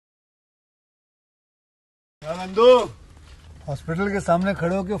क्या नंदू हॉस्पिटल के सामने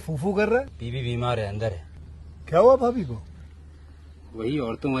खड़े होकर फूफू कर रहा है? बीवी बीमार है, अंदर है। क्या हुआ भाभी को? वही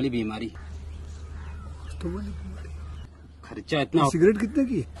औरतों वाली बीमारी। खर्चा इतना। सिगरेट कितने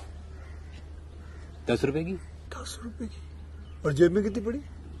की? 10 रुपए की। 10 रुपए की। और जेब में कितनी पड़ी?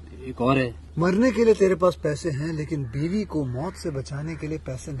 एक और है। मरने के लिए तेरे पास पैसे हैं, लेकिन बीवी को मौत से बचाने के लिए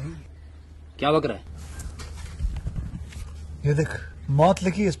पैसे नहीं है। क्या बक रहा है? ये देख, मौत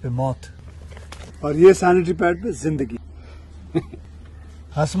लिखी है इस पे, मौत। और ये सैनिटरी पैड पे जिंदगी।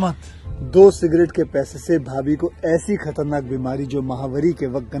 हंस मत। 2 सिगरेट के पैसे से भाभी को ऐसी खतरनाक बीमारी जो महावरी के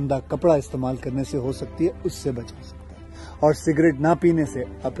वक्त गंदा कपड़ा इस्तेमाल करने से हो सकती है, उससे बचा सकता है। और सिगरेट ना पीने से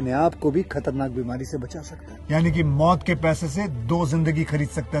अपने आप को भी खतरनाक बीमारी से बचा सकता है। यानी कि मौत के पैसे से 2 जिंदगी खरीद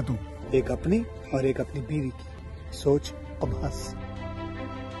सकता है तू, एक अपनी और एक अपनी बीवी की। सोच अब हंस।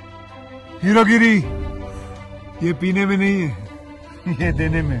 हीरोगिरी ये पीने में नहीं है, ये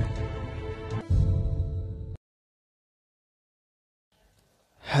देने में है।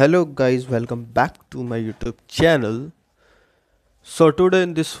 Hello guys, welcome back to my YouTube channel. So today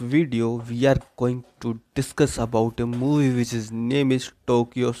in this video we are going to discuss about a movie which is name is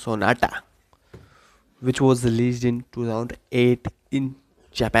Tokyo Sonata, which was released in 2008 in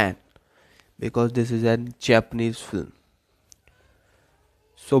Japan, because this is a Japanese film.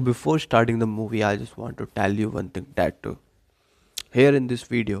 So before starting the movie, I just want to tell you one thing, that here in this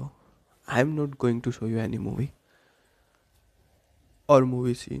video I am not going to show you any movie or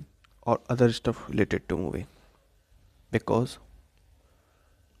movie scene or other stuff related to movie, because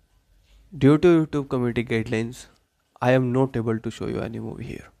due to YouTube community guidelines I am not able to show you any movie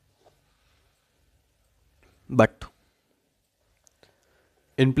here. But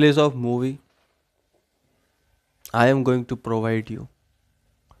in place of movie, I am going to provide you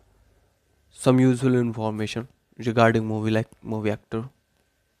some useful information regarding movie, like movie actor,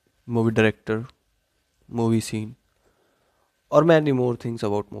 movie director, movie scene, or many more things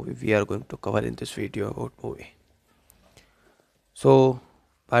about movie we are going to cover in this video about movie. So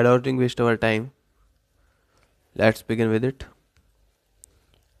without waste our time, let's begin with it.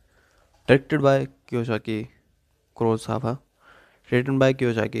 Directed by Kiyosaki Kurosawa, written by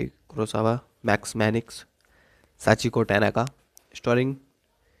Kiyosaki Kurosawa, Max Manix, Sachiko Tanaka, starring.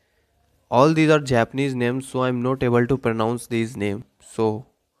 All these are Japanese names, so I'm not able to pronounce these names. So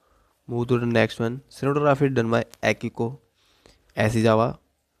move to the next one. Cinematography done by Akiko Asizawa,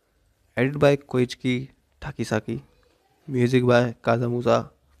 edited by Koichi Takisaki, music by Kazamusa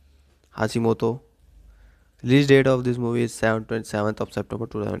Hashimoto. Release date of this movie is 27th of September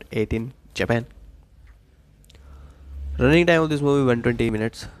 2018, Japan. Running time of this movie 120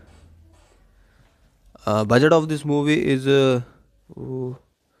 minutes. Budget of this movie is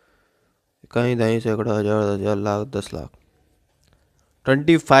कहीं दाहीं सैकड़ा हजार lakh 10 lakh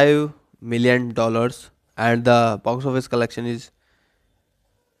 $25 million, and the box office collection is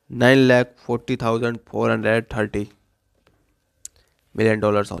 9,40,430 million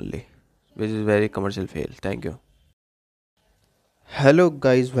dollars only, which is very commercial fail. Thank you. Hello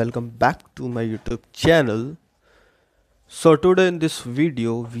guys, welcome back to my YouTube channel. So today in this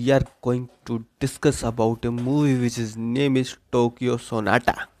video we are going to discuss about a movie which is name is Tokyo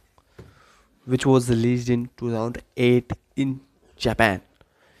Sonata, which was released in 2008 in Japan,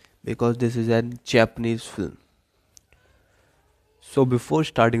 because this is a Japanese film. So before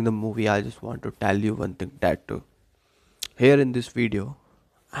starting the movie, I just want to tell you one thing, that here in this video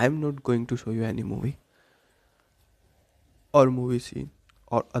I am not going to show you any movie or movie scene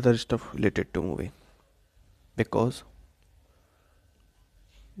or other stuff related to movie, because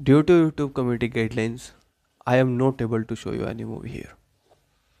due to YouTube community guidelines I am not able to show you any movie here.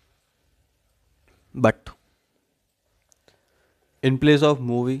 But in place of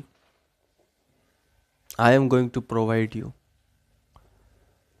movie, I am going to provide you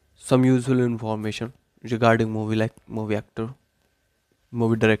some useful information regarding movie, like movie actor,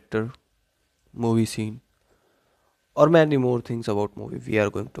 movie director, movie scene, or many more things about movie we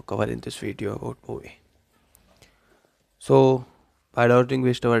are going to cover in this video about movie. So without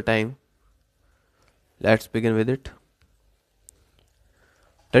waste our time, let's begin with it.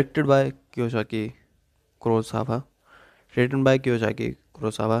 Directed by Kiyosaki Kurosawa, written by Kiyosaki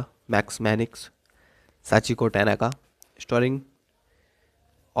Kurosawa, Max Manix, Sachiko Tanaka, starring.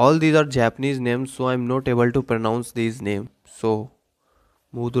 All these are Japanese names, so I'm not able to pronounce these names. So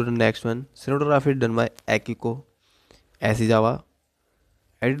move to the next one. Cinematography done by Akiko Asizawa,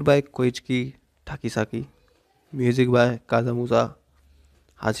 edited by Koichi Takisaki, music by Kazamusa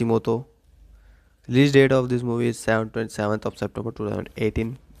Hashimoto. Release date of this movie is 27th of September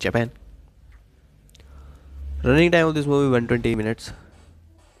 2018, Japan. Running time of this movie 120 minutes.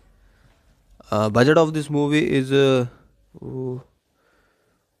 Budget of this movie is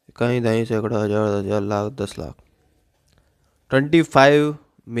कहीं दाहीं सैकड़ा हजार हजार lakh 10 lakh $25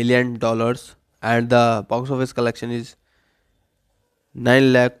 million and the box office collection is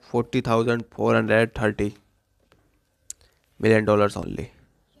 9,40,430 million only,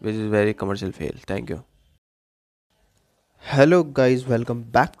 which is very commercial fail. Thank you. Hello guys, welcome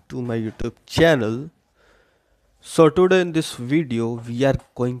back to my YouTube channel. So today in this video we are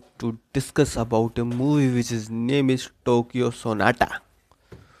going to discuss about a movie which is name is Tokyo Sonata,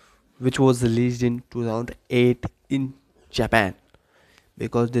 which was released in 2008 in Japan,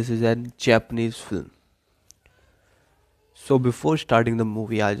 because this is a Japanese film. So before starting the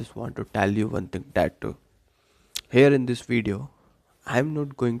movie, I just want to tell you one thing, that here in this video I am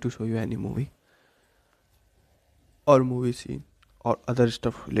not going to show you any movie or movie scene or other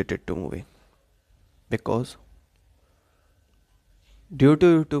stuff related to movie, because due to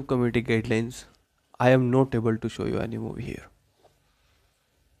YouTube community guidelines I am not able to show you any movie here.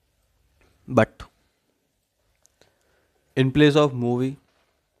 But in place of movie,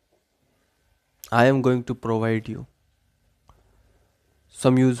 I am going to provide you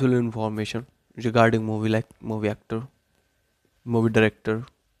some useful information regarding movie, like movie actor, movie director,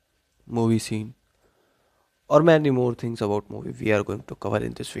 movie scene, or many more things about movie we are going to cover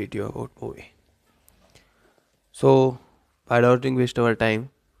in this video about movie. So without waste our time,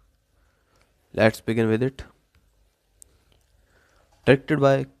 let's begin with it. Directed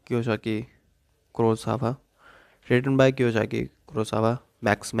by Kyōko Kurosawa, written by Kyōko Kurosawa,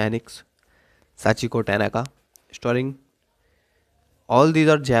 Max Manix, Sachiko Tanaka, starring, all these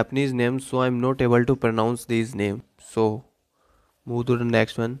are Japanese names, so I'm not able to pronounce these names. So move to the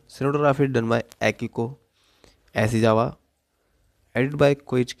next one. Cinematography done by Akiko Asizawa, edited by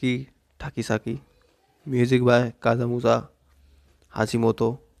Koichi Takisaki, music by Kazamusa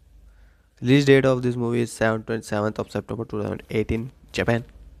Hashimoto. Release date of this movie is 27th of September 2018, Japan.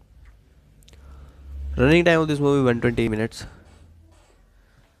 Running time of this movie 120 minutes.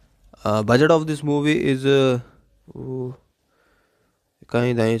 Budget of this movie is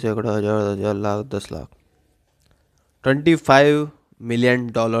कहीं दाहीं सैकड़ा हजार हजार lakh 10 lakh $25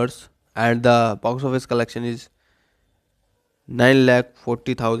 million and the box office collection is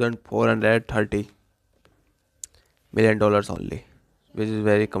 9,40,430 million only, which is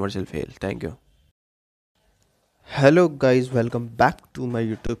very commercial fail. Thank you. Hello guys, welcome back to my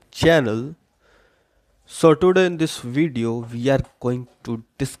YouTube channel. So today in this video we are going to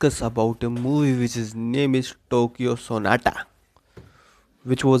discuss about a movie which is name is Tokyo Sonata,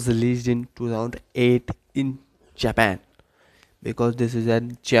 which was released in 2008 in Japan, because this is a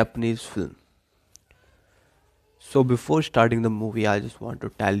Japanese film. So before starting the movie, I just want to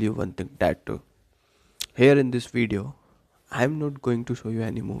tell you one thing, that here in this video I am not going to show you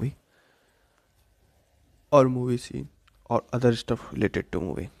any movie or movie scene or other stuff related to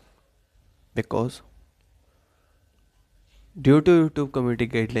movie, because due to YouTube community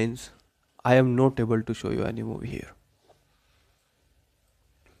guidelines I am not able to show you any movie here.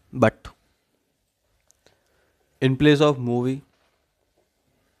 But in place of movie,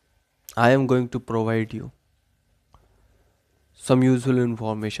 I am going to provide you some useful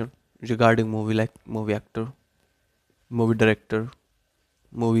information regarding movie, like movie actor, movie director,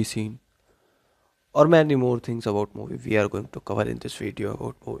 movie scene, or many more things about movie we are going to cover in this video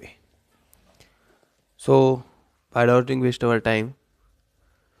about movie. So without waste our time,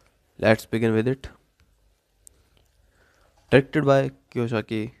 let's begin with it. Directed by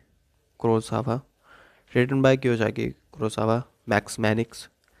Kyōko Kurosawa, written by Kyōko Kurosawa, Max Manix,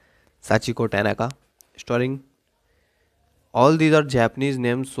 Sachiko Tanaka, starring, all these are Japanese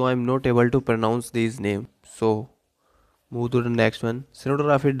names, so I'm not able to pronounce these names. So move to the next one.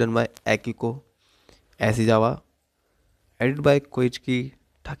 Cinematography done by Akiko Asizawa, edited by Koichi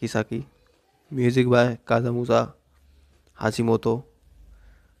Takisaki, music by Kazamusa Hashimoto.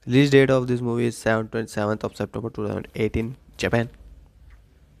 Release date of this movie is 27th of September 2018, Japan.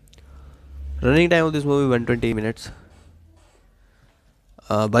 Running time of this movie 120 minutes.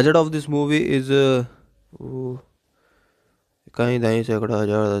 Budget of this movie is कहीं दाहीं सैकड़ा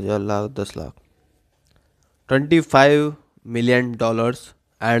हजार हजार lakh 10 lakh $25 million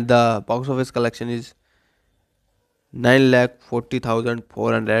and the box office collection is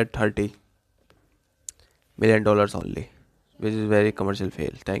 9,40,430 million only, which is very commercial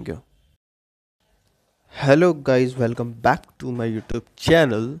fail. Thank you. Hello guys, welcome back to my YouTube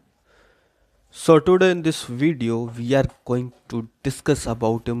channel. So today in this video we are going to discuss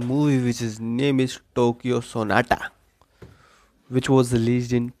about a movie which is name is Tokyo Sonata, which was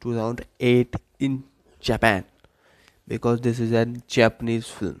released in 2008 in Japan, because this is a Japanese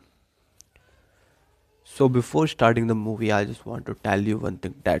film. So before starting the movie, I just want to tell you one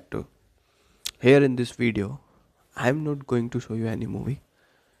thing that here in this video, I'm not going to show you any movie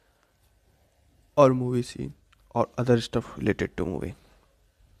or movie scene or other stuff related to movie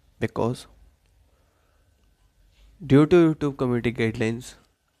because due to YouTube community guidelines,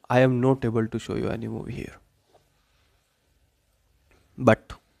 I am not able to show you any movie here.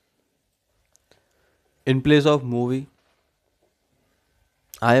 But in place of movie,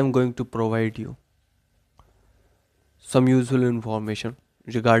 I am going to provide you some useful information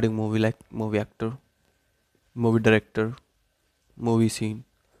regarding movie like movie actor, movie director, movie scene,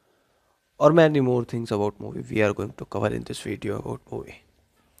 or many more things about movie we are going to cover in this video about movie.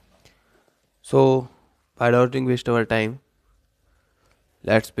 So, without waste our time,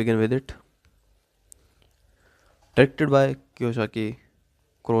 let's begin with it. Directed by Kiyosaki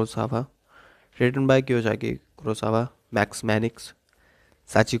Kurosawa, written by Kiyosaki Kurosawa, Max Manix,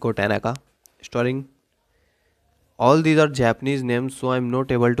 Sachiko Tanaka, starring all these are Japanese names, so I'm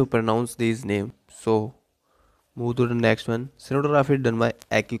not able to pronounce these names. So move to the next one. Cinematography done by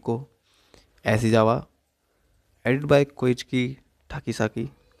Akiko Asizawa, edited by Koichi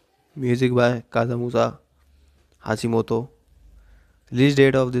Takisaki, music by Kazamusa Hashimoto. Release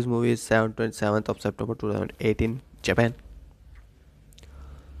date of this movie is 27th of September 2018, Japan.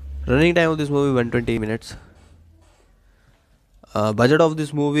 Running time of this movie 120 minutes. Budget of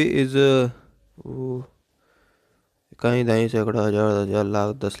this movie is कहीं दाई सैकड़ा हजार हजार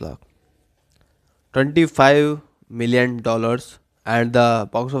lakh 10 lakh $25 million and the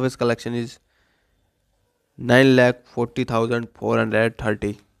box office collection is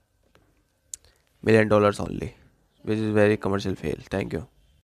 9,40,430 million dollars only, which is very commercial fail. Thank you.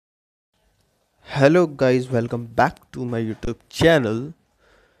 Hello guys, welcome back to my YouTube channel.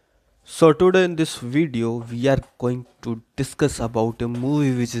 So today in this video we are going to discuss about a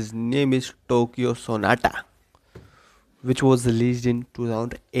movie which is name is Tokyo Sonata, which was released in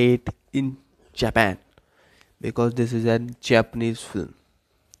 2008 in Japan because this is a Japanese film.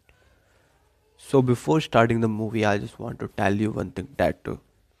 So before starting the movie, I just want to tell you one thing that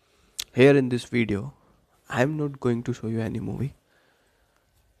here in this video, I'm not going to show you any movie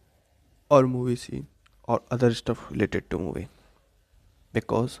or movie scene or other stuff related to movie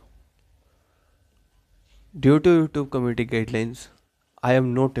because due to YouTube community guidelines, I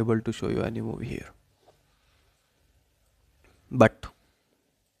am not able to show you any movie here. But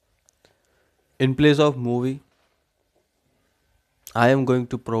in place of movie, I am going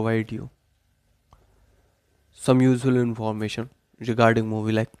to provide you some useful information regarding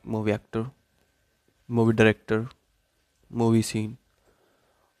movie like movie actor, movie director, movie scene,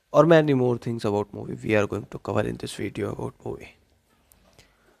 or many more things about movie we are going to cover in this video about movie.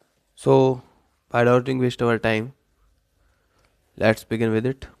 So, without waste our time, let's begin with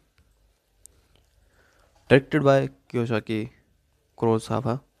it. Directed by Kiyosaki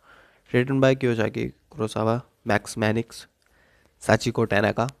Kurosawa, written by Kiyosaki Kurosawa, Max Manix, Sachiko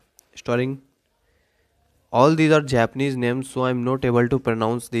Tanaka, starring all these are Japanese names, so I'm not able to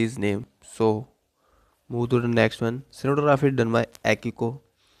pronounce these names. So move to the next one. Cinematography done by Akiko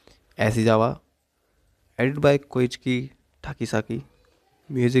Asizawa, edited by Koichi Takisaki,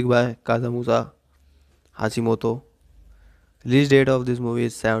 music by Kazamusa Hashimoto. Release date of this movie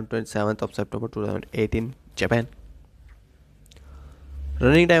is 27th of September 2018, Japan.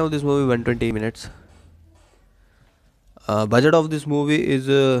 Running time of this movie 120 minutes. Budget of this movie is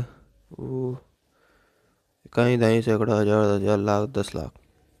कहीं दाई सैकड़ा हजार हजार lakh 10 lakh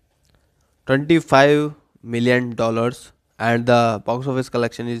 $25 million and the box office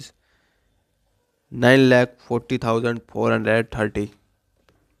collection is 9,40,430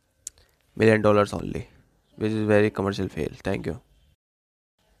 million dollars only, which is very commercial fail. Thank you.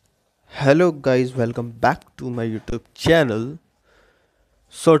 Hello guys, welcome back to my YouTube channel.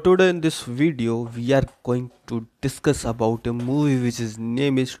 So today in this video we are going to discuss about a movie which is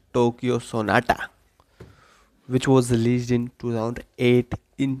name is Tokyo Sonata, which was released in 2008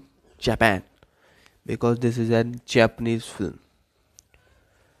 in Japan because this is a Japanese film.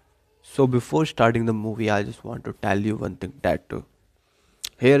 So before starting the movie, I just want to tell you one thing that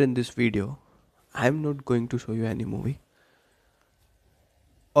here in this video, I'm not going to show you any movie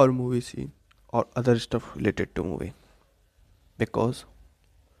or movie scene or other stuff related to movie because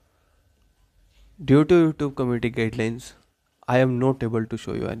due to YouTube community guidelines, I am not able to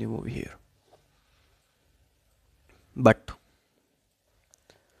show you any movie here. But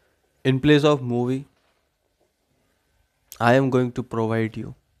in place of movie, I am going to provide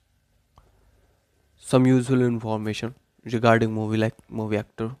you some useful information regarding movie like movie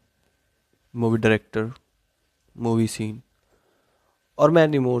actor, movie director, movie scene, or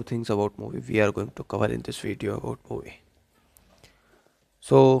many more things about movie we are going to cover in this video about movie.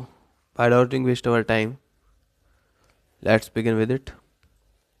 So, by not waste our time, let's begin with it.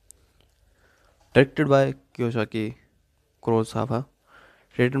 Directed by Kiyosaki Kurosawa,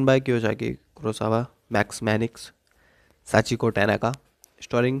 written by Kiyosaki Kurosawa, Max Manix, Sachiko Tanaka,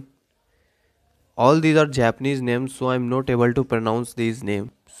 starring. All these are Japanese names, so I'm not able to pronounce these names.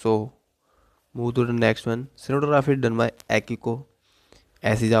 So, move to the next one. Cinematography done by Akiko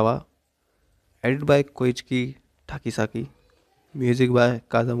Asizawa, edited by Koichi Takisaki, music by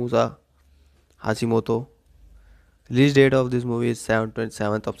Kazamusa Hashimoto. Release date of this movie is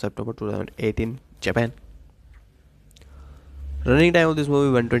 27th of September 2018, Japan. Running time of this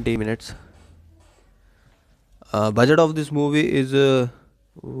movie 120 minutes. Budget of this movie is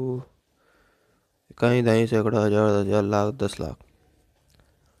कहीं दाहीं सैकड़ा हजार हजार lakh 10 lakh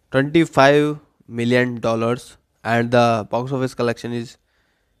 $25 million, and the box office collection is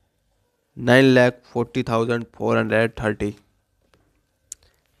 9,40,430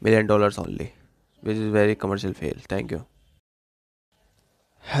 million dollars only, which is very commercial fail. Thank you.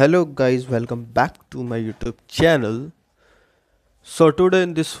 Hello guys, welcome back to my YouTube channel. So today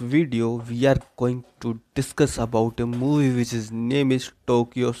in this video we are going to discuss about a movie which is name is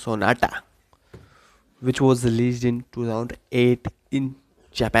Tokyo Sonata, which was released in 2008 in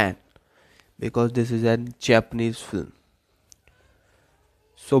Japan, because this is a Japanese film.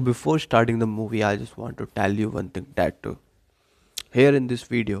 So before starting the movie, I just want to tell you one thing, that here in this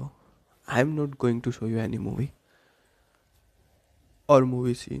video I'm not going to show you any movie or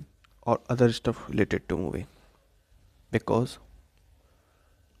movie scene or other stuff related to movie, because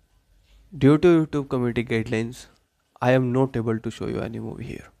due to YouTube community guidelines I am not able to show you any movie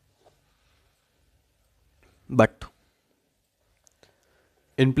here. But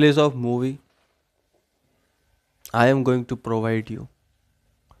in place of movie, I am going to provide you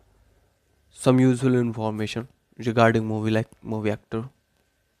some useful information regarding movie, like movie actor,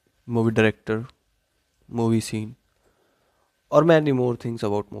 movie director, movie scene, or many more things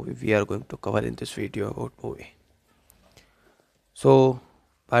about movie we are going to cover in this video about movie. So,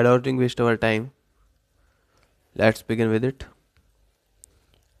 by not waste our time, let's begin with it.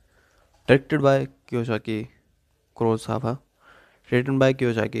 Directed by Kiyosaki Kurosawa, written by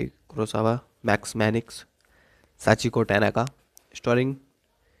Kiyosaki Kurosawa, Max Manix, Sachiko Tanaka, starring.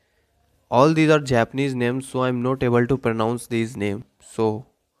 All these are Japanese names, so I'm not able to pronounce these names. So,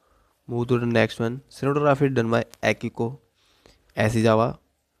 move to the next one. Cinematography done by Akiko Asizawa,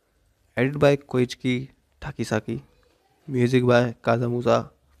 edited by Koichi Takisaki, music by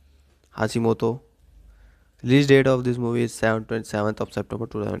Kazamusa Hashimoto. Release date of this movie is 27th of September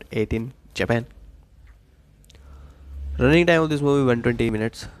 2018, Japan. Running time of this movie 120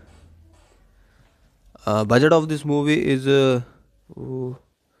 minutes. Budget of this movie is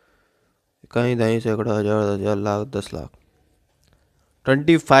कहीं दाहीं सैकड़ा हजार हजार lakh 10 lakh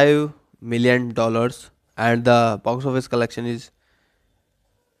 $25 million, and the box office collection is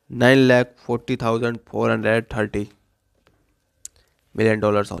 9,40,430 million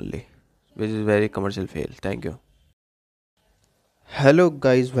dollars only, which is very commercial fail. Thank you. Hello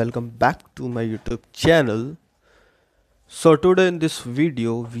guys, welcome back to my YouTube channel. So today in this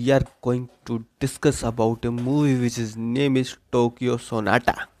video we are going to discuss about a movie which is name is Tokyo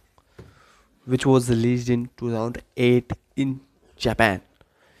Sonata, which was released in 2008 in Japan,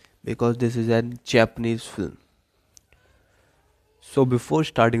 because this is a Japanese film. So before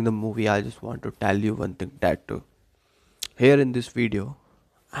starting the movie, I just want to tell you one thing, that here in this video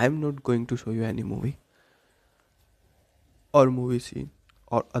I'm not going to show you any movie or movie scene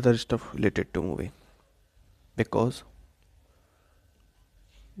or other stuff related to movie, because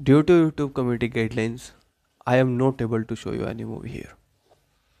due to YouTube community guidelines I am not able to show you any movie here.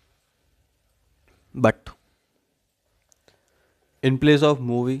 But in place of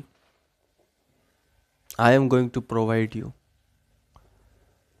movie, I am going to provide you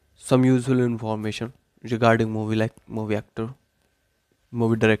some useful information regarding movie, like movie actor,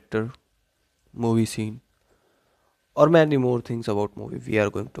 movie director, movie scene, or many more things about movie we are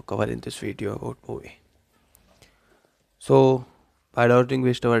going to cover in this video about movie. So, by not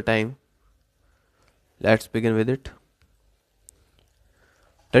waste our time, let's begin with it.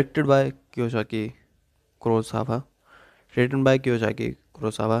 Directed by Kiyosaki Kurosawa, written by Kiyosaki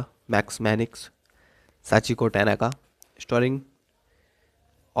Kurosawa, Max Manix, Sachiko Tanaka, starring.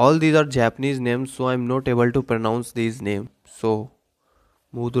 All these are Japanese names, so I'm not able to pronounce these names. So,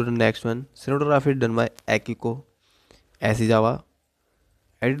 move to the next one. Cinematography done by Akiko Asizawa,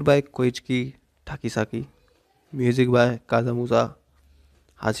 edited by Koichi Takisaki, music by Kazamusa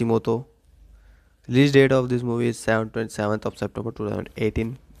Hashimoto. Release date of this movie is 27th of September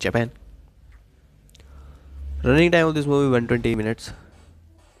 2018, Japan. Running time of this movie 120 minutes.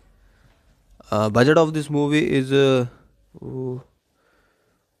 Budget of this movie is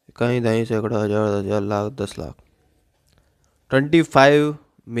कहीं दाहीं सैकड़ा हजार हजार lakh 10 lakh $25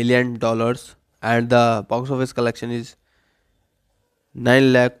 million, and the box office collection is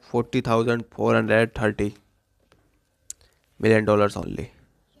 9,40,430 million only,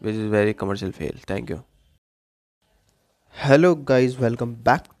 which is very commercial fail. Thank you. Hello guys, welcome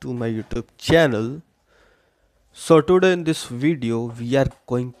back to my YouTube channel. So today in this video we are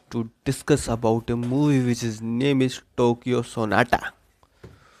going to discuss about a movie which is name is Tokyo Sonata,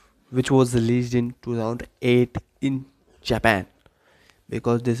 which was released in 2008 in Japan,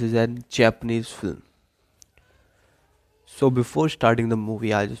 because this is a Japanese film. So before starting the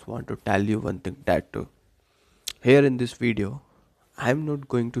movie, I just want to tell you one thing, that here in this video I'm not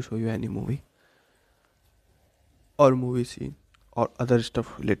going to show you any movie or movie scene or other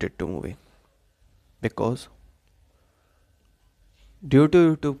stuff related to movie, because due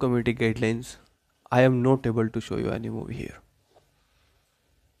to YouTube community guidelines I am not able to show you any movie here.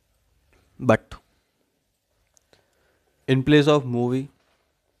 But in place of movie,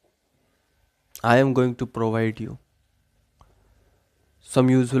 I am going to provide you some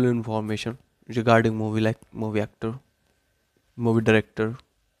useful information regarding movie, like movie actor, movie director,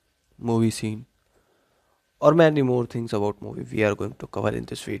 movie scene, or many more things about movie we are going to cover in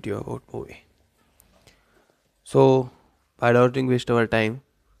this video about movie. So without waste our time,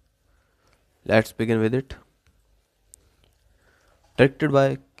 let's begin with it. Directed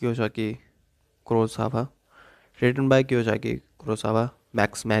by Kyōko Kurosawa, written by Kyōko Kurosawa,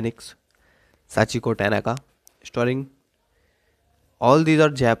 Max Manix, Sachiko Tanaka, starring. All these are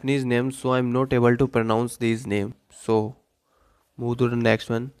Japanese names, so I'm not able to pronounce these names. So move to the next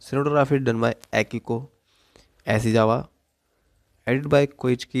one. Cinematography done by Akiko Asizawa, edited by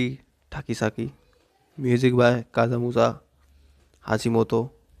Koichi Takisaki, music by Kazamusa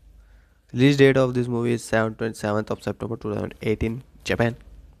Hashimoto. Release date of this movie is 27th of September 2018, Japan.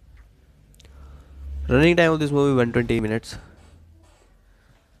 Running time of this movie 120 minutes.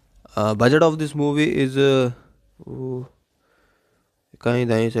 Budget of this movie is कहीं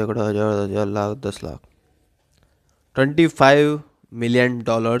दाहीं सैकड़ा हजार हजार lakh 10 lakh $25 million,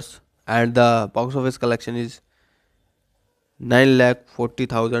 and the box office collection is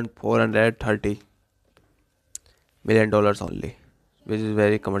 9,40,430 million only, which is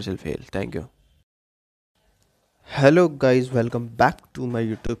very commercial fail. Thank you. Hello guys, welcome back to my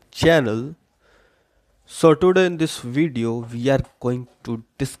YouTube channel. So today in this video we are going to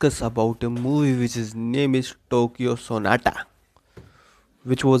discuss about a movie which is name is Tokyo Sonata,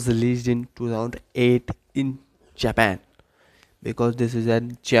 which was released in 2008 in Japan, because this is a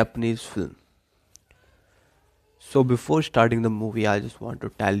Japanese film. So before starting the movie, I just want to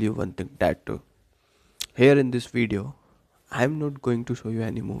tell you one thing, that here in this video I'm not going to show you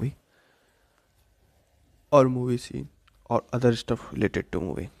any movie or movie scene or other stuff related to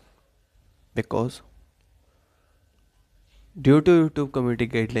movie, because due to YouTube community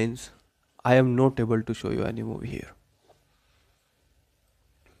guidelines I am not able to show you any movie here.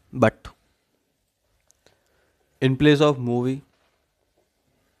 But in place of movie,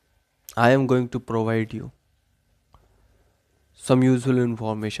 I am going to provide you some useful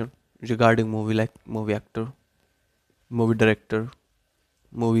information regarding movie, like movie actor, movie director,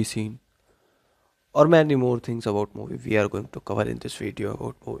 movie scene, or many more things about movie we are going to cover in this video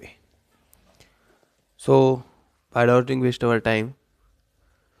about movie. So without waste our time,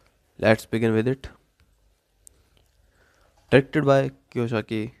 let's begin with it. Directed by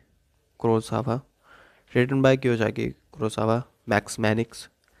Kyōko Kurosawa, written by Kyōko Kurosawa, Max Manix,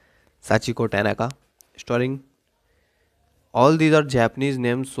 Sachiko Tanaka, starring. All these are Japanese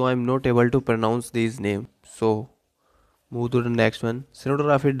names, so I'm not able to pronounce these names. So move to the next one.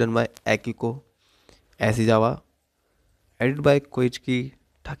 Cinematography done by Akiko Asizawa, edited by Koichi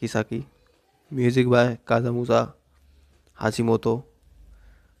Takisaki, music by Kazamusa Hashimoto.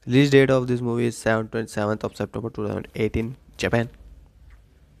 Release date of this movie is 27th of September 2018, Japan.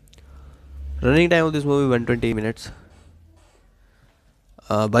 Running time of this movie 120 minutes.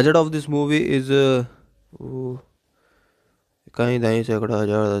 Budget of this movie is कहीं दाहीं सैकड़ा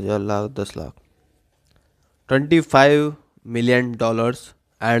हजार हजार lakh 10 lakh $25 million,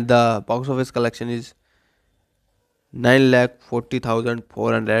 and the box office collection is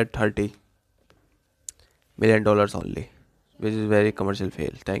 9,40,430 million only, which is very commercial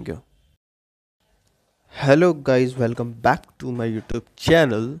fail. Thank you. Hello guys, welcome back to my YouTube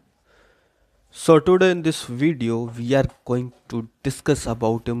channel. So today in this video we are going to discuss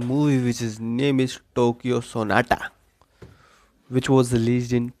about a movie which is name is Tokyo Sonata, which was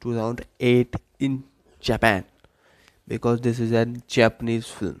released in 2008 in Japan, because this is a Japanese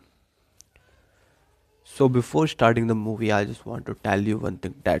film. So before starting the movie, I just want to tell you one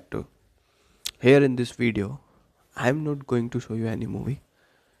thing, that here in this video I am not going to show you any movie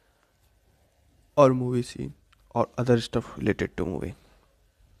or movie scene or other stuff related to movie,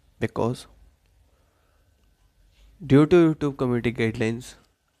 because due to YouTube community guidelines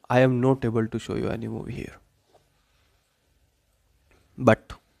I am not able to show you any movie here.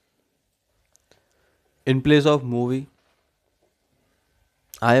 But in place of movie,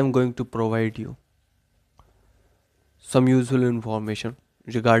 I am going to provide you some useful information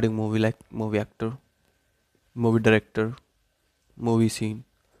regarding movie, like movie actor, movie director, movie scene,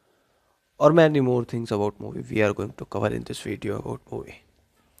 or many more things about movie we are going to cover in this video about movie.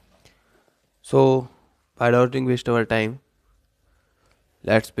 So without waste our time,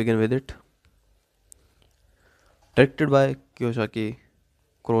 let's begin with it. Directed by Kiyosaki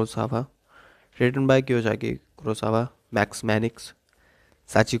Kurosawa, written by Kiyosaki Kurosawa, Max Manix,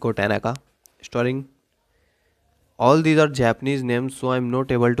 Sachiko Tanaka, starring, all these are Japanese names, so I'm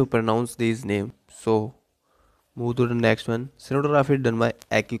not able to pronounce these names. So move to the next one. Cinematography done by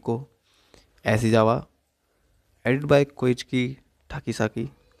Akiko Asizawa, edited by Koichi Takisaki,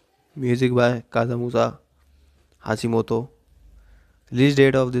 music by Kazamusa Hashimoto. Release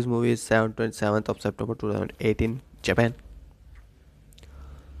date of this movie is 27th of September 2018, Japan.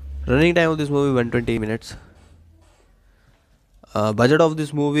 Running time of this movie 120 minutes. Budget of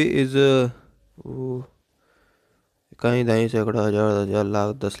this movie is कहीं दाई सैकड़ा हजार हजार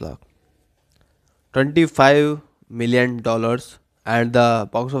lakh 10 lakh $25 million, and the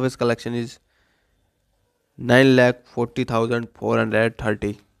box office collection is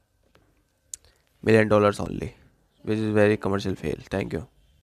 9,40,430 million dollars only, which is very commercial fail. Thank you.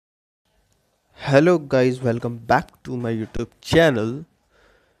 Hello guys, welcome back to my YouTube channel.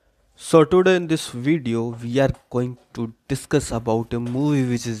 So today in this video we are going to discuss about a movie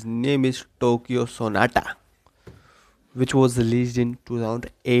which is name is Tokyo Sonata, which was released in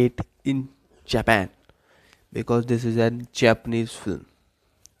 2008 in Japan, because this is a Japanese film.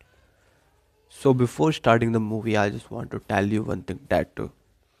 So before starting the movie, I just want to tell you one thing, that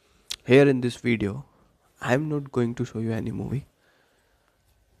here in this video I am not going to show you any movie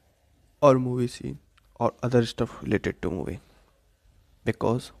or movie scene or other stuff related to movie,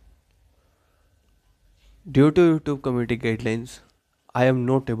 because due to YouTube community guidelines I am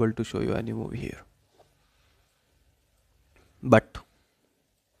not able to show you any movie here. But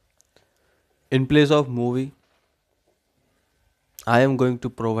in place of movie, I am going to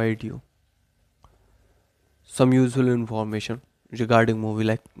provide you some useful information regarding movie,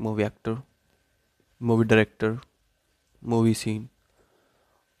 like movie actor, movie director, movie scene,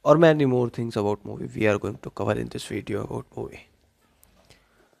 or many more things about movie we are going to cover in this video about movie.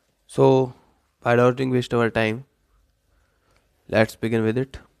 So without waste our time, let's begin with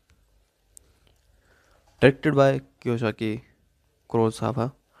it. Directed by Kiyosaki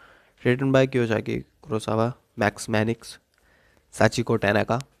Kurosawa, written by Kiyosaki Kurosawa, Max Manix, Sachiko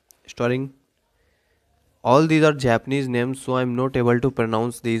Tanaka, starring, all these are Japanese names, so I'm not able to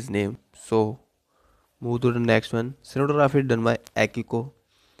pronounce these names. So move to the next one. Cinematography done by Akiko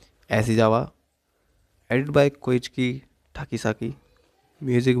Asizawa, edited by Koichi Takisaki,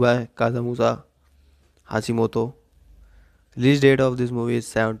 music by Kazamusa Hashimoto. Release date of this movie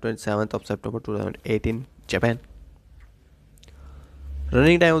is 27th of September 2018, Japan.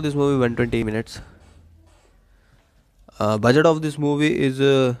 Running time of this movie 120 minutes. Budget of this movie is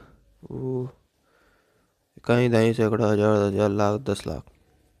कहीं दाई सैकड़ा हजार हजार lakh 10 lakh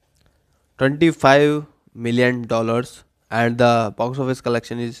 $25 million, and the box office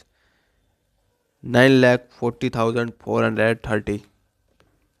collection is 9,40,430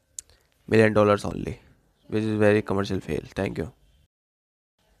 million dollars only, which is very commercial fail. Thank you.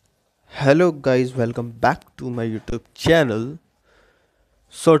 Hello guys, welcome back to my YouTube channel.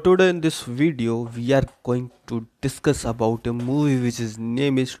 So today in this video we are going to discuss about a movie which is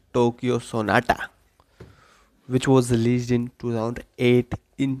name is Tokyo Sonata, which was released in 2008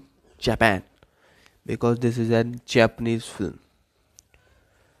 in Japan, because this is a Japanese film.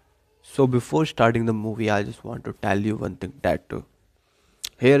 So before starting the movie, I just want to tell you one thing, that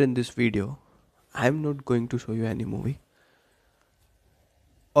here in this video I am not going to show you any movie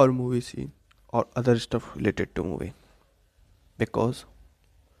or movie scene or other stuff related to movie, because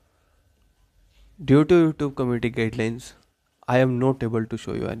due to YouTube community guidelines I am not able to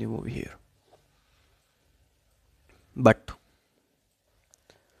show you any movie here. But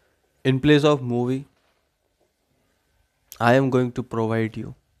In place of movie, I am going to provide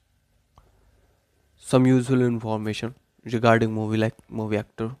you some useful information regarding movie like movie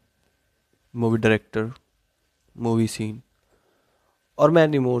actor, movie director, movie scene, or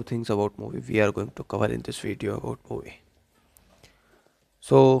many more things about movie we are going to cover in this video about movie.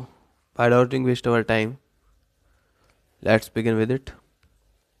 So, without waste our time, let's begin with it.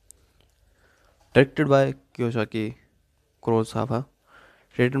 Directed by Kiyosaki Kurosawa,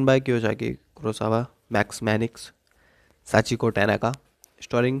 written by Kiyosaki Kurosawa, Max Manix, Sachiko Tanaka,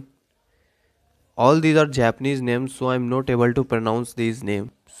 starring all these are Japanese names, so I'm not able to pronounce these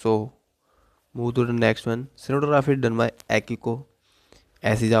names. So move to the next one. Cinematography done by Akiko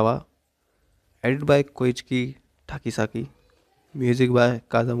Asizawa, edited by Koichi Takisaki, music by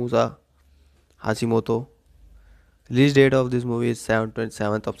Kazamusa Hashimoto. Release date of this movie is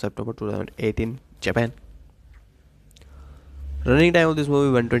 27th of September 2018, Japan. Running time of this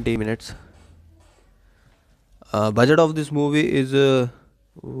movie 120 minutes. Budget of this movie is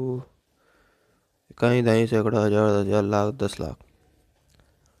कहीं दाहीं सैकड़ा हजार हजार lakh 10 lakh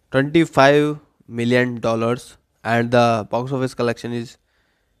 $25 million and the box office collection is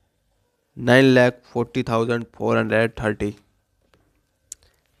 9,40,430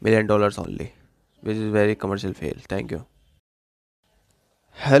 million only, which is very commercial fail. Thank you.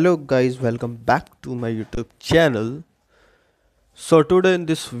 Hello guys, welcome back to my YouTube channel. So today in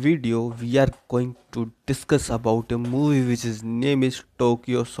this video we are going to discuss about a movie which is name is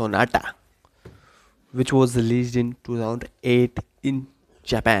Tokyo Sonata, which was released in 2008 in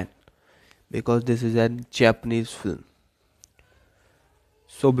Japan, because this is a Japanese film.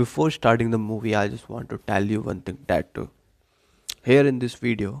 So before starting the movie, I just want to tell you one thing, that here in this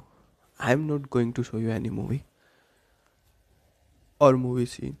video I am not going to show you any movie or movie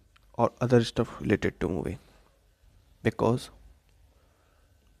scene or other stuff related to movie, because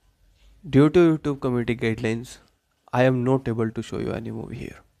due to YouTube community guidelines I am not able to show you any movie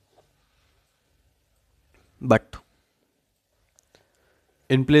here. But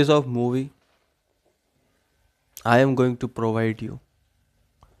in place of movie, I am going to provide you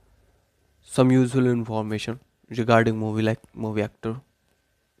some useful information regarding movie like movie actor,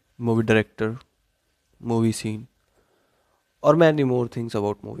 movie director, movie scene, or many more things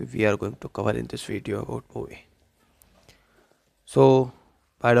about movie we are going to cover in this video about movie. So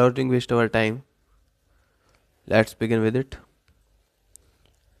without waste our time, let's begin with it.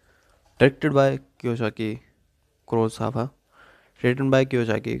 Directed by Kiyosaki Kurosawa, written by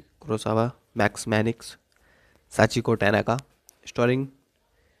Kiyosaki Kurosawa, Max Manix, Sachiko Tanaka, starring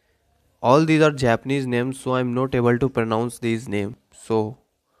all these are Japanese names, so I'm not able to pronounce these names. So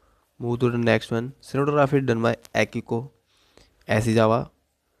move to the next one. Cinematography done by Akiko Asizawa,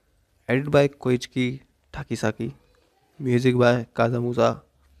 edited by Koichi Takisaki, music by Kazamusa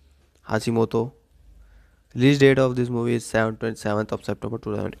Hashimoto. Release date of this movie is 27th of September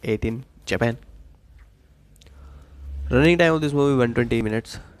 2018, Japan. Running time of this movie 120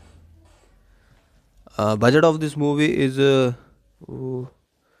 minutes. Budget of this movie is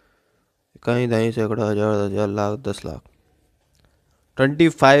कहीं दाहीं सैकड़ा हजार हजार lakh 10 lakh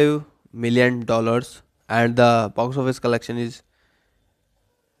 $25 million and the box office collection is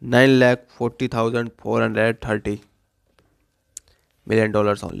 9,40,430 million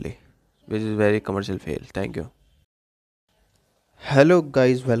only, which is very commercial fail. Thank you. Hello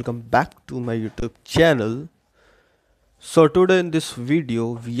guys, welcome back to my YouTube channel. So today in this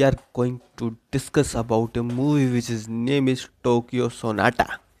video we are going to discuss about a movie which is name is Tokyo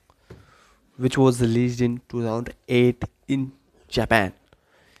Sonata, which was released in 2008 in Japan,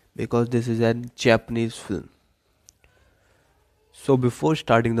 because this is a Japanese film. So before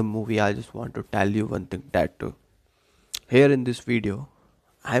starting the movie, I just want to tell you one thing, that here in this video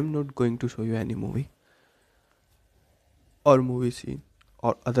I am not going to show you any movie or movie scene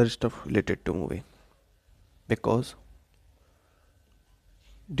or other stuff related to movie, because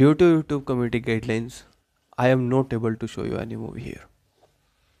due to YouTube community guidelines I am not able to show you any movie here.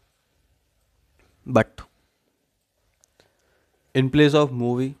 But in place of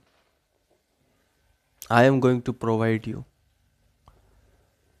movie, I am going to provide you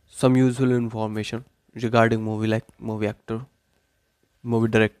some useful information regarding movie like movie actor, movie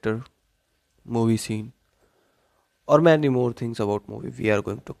director, movie scene, or many more things about movie we are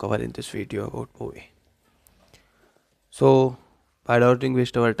going to cover in this video about movie. So without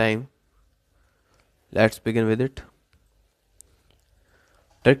waste our time, let's begin with it.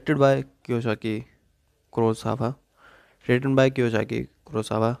 Directed by Kiyosaki Kurosawa, written by Kiyosaki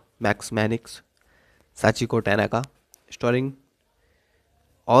Kurosawa, Max Manix, Sachiko Tanaka, starring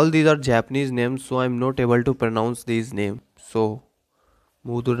all these are Japanese names, so I'm not able to pronounce these names. So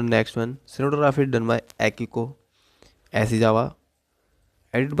Move to the next one. Cinematography done by Akiko Asizawa.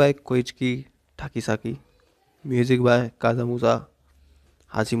 Edited by Koichi Takisaki. Music by Kazamusa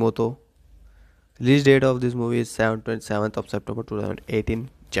Hashimoto. Release date of this movie is 27th of September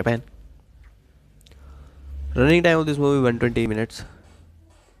 2018, Japan. Running time of this movie 120 minutes.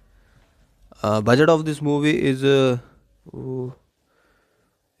 Budget of this movie is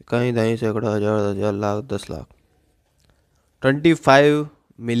कहीं दाहीं सैकड़ा हजार हजार lakh 10 lakh $25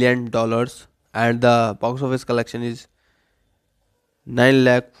 million, and the box office collection is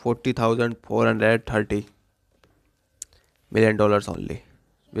 9,40,430 million only,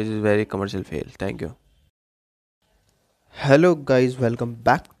 which is very commercial fail. Thank you. Hello guys, welcome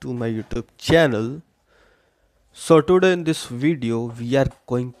back to my YouTube channel. So today in this video we are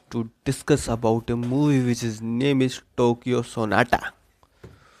going to discuss about a movie which is name is Tokyo Sonata,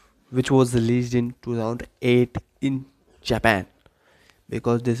 which was released in 2008 in Japan,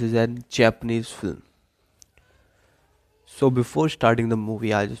 because this is a Japanese film. So before starting the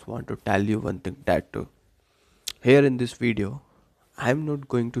movie, I just want to tell you one thing, that here in this video I am not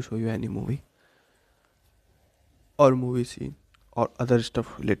going to show you any movie or movie scene or other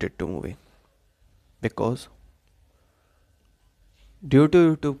stuff related to movie, because due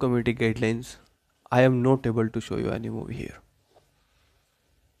to YouTube community guidelines I am not able to show you any movie here.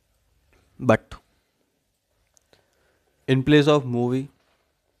 But in place of movie,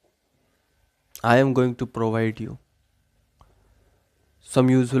 I am going to provide you some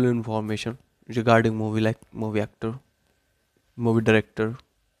useful information regarding movie, like movie actor, movie director,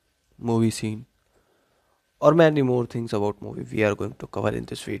 movie scene, or many more things about movie we are going to cover in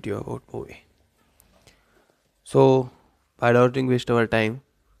this video about movie. So without waste our time,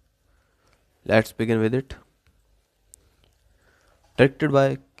 let's begin with it. Directed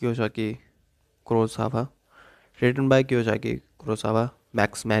by Kiyosaki Kurosawa, written by Kiyosaki Kurosawa,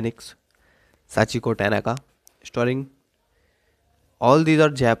 Max Manix, Sachiko Tanaka, starring. All these are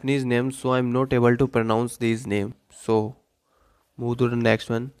Japanese names, so I'm not able to pronounce these names. So move to the next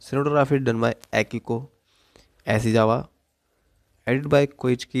one. Cinematography done by Akiko Asizawa, edited by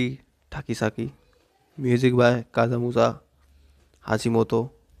Koichi Takisaki, music by Kazamusa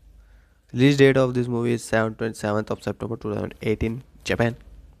Hashimoto. Release date of this movie is 27th of September 2018, Japan.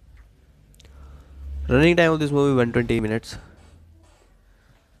 Running time of this movie 120 minutes.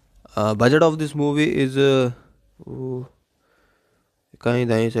 Budget of this movie is कहीं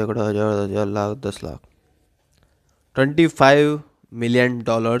दाहीं सैकड़ा हजार हजार lakh 10 lakh $25 million,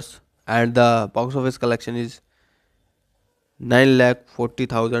 and the box office collection is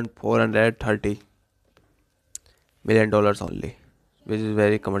 9,40,430 million only, which is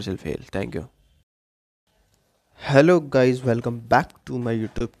very commercial fail. Thank you. Hello guys, welcome back to my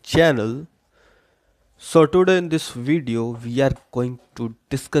YouTube channel. So today in this video we are going to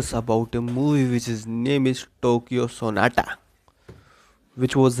discuss about a movie which is name is Tokyo Sonata,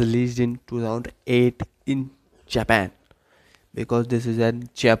 which was released in 2008 in Japan, because this is a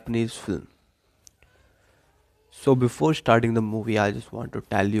Japanese film. So before starting the movie, I just want to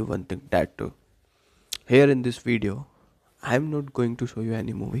tell you one thing, that here in this video I am not going to show you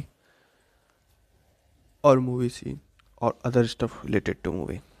any movie or movie scene or other stuff related to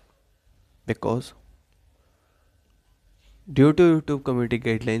movie, because due to YouTube community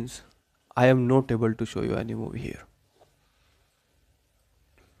guidelines I am not able to show you any movie here.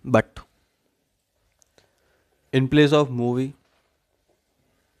 But in place of movie,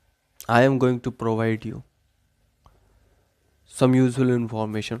 I am going to provide you some useful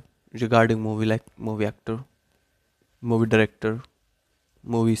information regarding movie, like movie actor, movie director,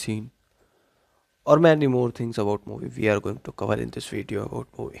 movie scene, or many more things about movie we are going to cover in this video about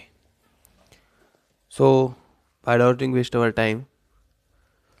movie. So without waste our time,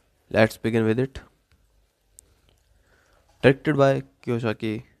 let's begin with it. Directed by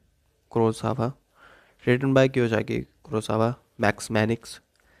Kiyosaki Kurosawa, written by Kiyosaki Kurosawa, Max Manix,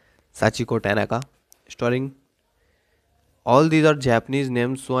 Sachiko Tanaka, starring. All these are Japanese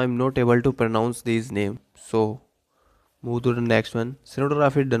names, so I'm not able to pronounce these names. So move to the next one.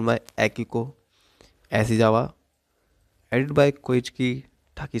 Cinematography done by Akiko Asizawa, edited by Koichi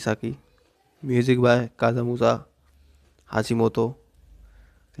Takisaki, music by Kazamusa Hashimoto.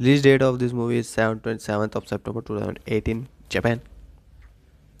 Release date of this movie is 27th of September 2018, Japan.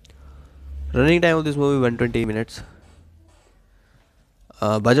 Running time of this movie 120 minutes.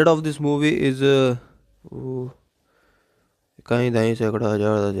 Budget of this movie is कहीं दाहीं सैकड़ा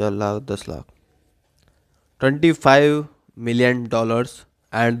हजार हजार lakh 10 lakh $25 million,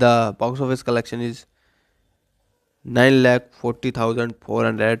 and the box office collection is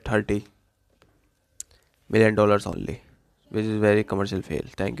 9,40,430 million only, which is very commercial fail.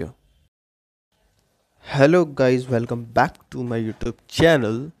 Thank you. Hello guys, welcome back to my YouTube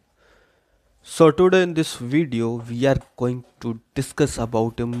channel. So today in this video we are going to discuss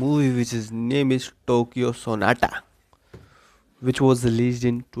about a movie which is name is Tokyo Sonata, which was released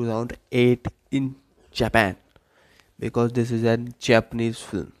in 2008 in Japan, because this is a Japanese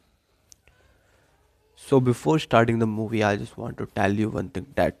film. So before starting the movie, I just want to tell you one thing,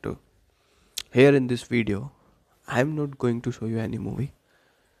 that here in this video I'm not going to show you any movie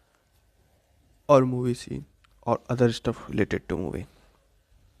or movie scene or other stuff related to movie,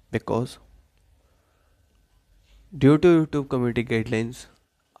 because due to YouTube community guidelines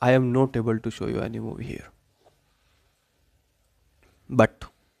I am not able to show you any movie here. But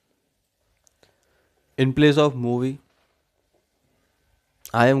in place of movie,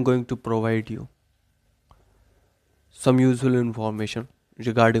 I am going to provide you some useful information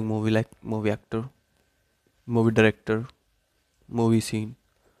regarding movie, like movie actor, movie director, movie scene,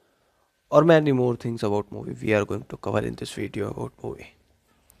 or many more things about movie we are going to cover in this video about movie.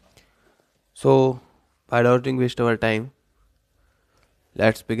 So without waste our time,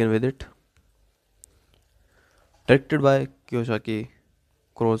 let's begin with it. Directed by Kiyosaki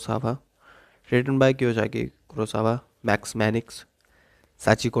Kurosawa, written by Kiyosaki Kurosawa, Max Manix,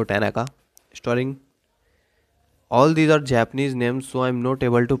 Sachiko Tanaka, starring, all these are Japanese names, so I'm not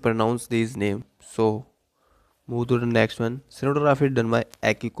able to pronounce these names. So move to the next one. Cinematography done by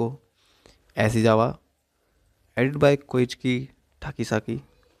Akiko Asizawa, edited by Koichiki Takisaki,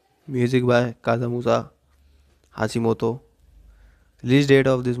 music by Kazamusa Hashimoto. Release date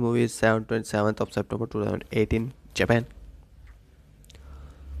of this movie is 27th of September 2018, Japan.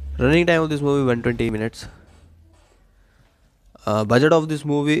 Running time of this movie 120 minutes. Budget of this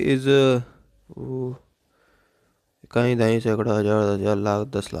movie is कहीं दाहीं सैकड़ा हजार हजार lakh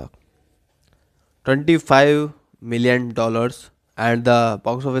 10 lakh $25 million, and the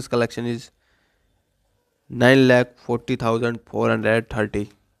box office collection is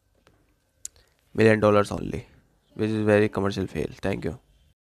 9,40,430 million dollars only, which is very commercial fail. Thank you.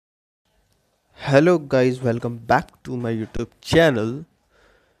 Hello guys, welcome back to my YouTube channel.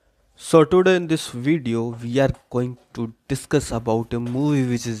 So today in this video we are going to discuss about a movie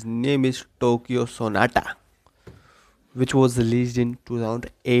which is name is Tokyo Sonata, which was released in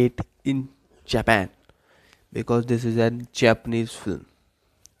 2008 in Japan, because this is a Japanese film.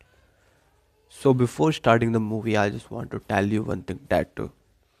 So before starting the movie, I just want to tell you one thing, that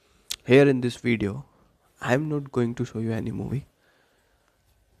here in this video I'm not going to show you any movie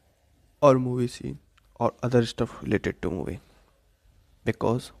or movie scene or other stuff related to movie,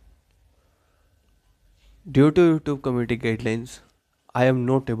 because due to YouTube community guidelines I am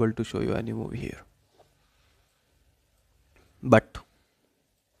not able to show you any movie here. But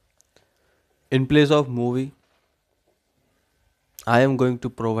in place of movie, I am going to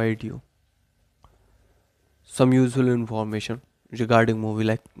provide you some useful information regarding movie,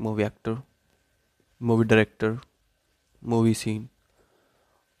 like movie actor, movie director, movie scene,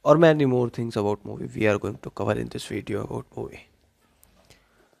 or many more things about movie we are going to cover in this video about movie.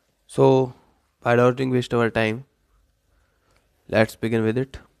 So without waste our time, let's begin with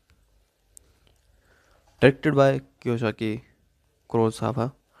it. Directed by Kiyosaki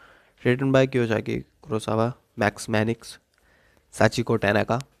Kurosawa, written by Kiyosaki Kurosawa, Max Manix, Sachiko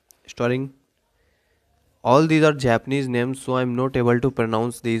Tanaka, starring, all these are Japanese names, so I'm not able to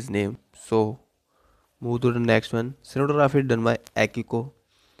pronounce these names. So move to the next one. Cinematography done by Akiko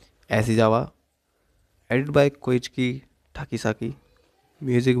Asizawa, edited by Koichiki Takisaki,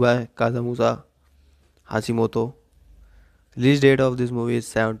 music by Kazamusa Hashimoto. Release date of this movie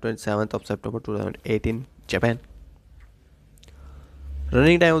is 27th of September 2018, Japan.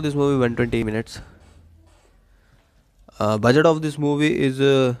 Running time of this movie 120 minutes. Budget of this movie is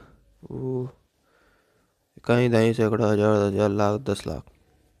कहीं दाहीं सैकड़ा हजार हजार lakh 10 lakh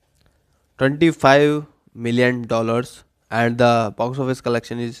 $25 million, and the box office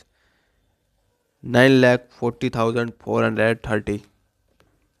collection is 9,40,430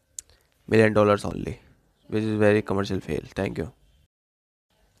 million dollars only, which is very commercial fail. Thank you.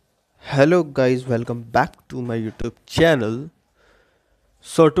 Hello guys, welcome back to my YouTube channel.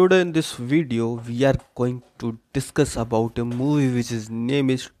 So today in this video we are going to discuss about a movie which is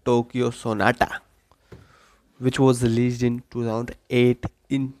name is Tokyo Sonata, which was released in 2008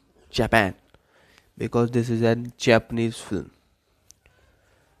 in Japan, because this is a Japanese film.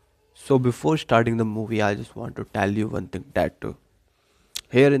 So before starting the movie, I just want to tell you one thing, that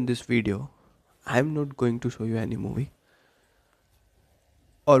here in this video I'm not going to show you any movie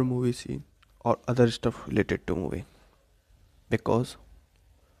or movie scene or other stuff related to movie, because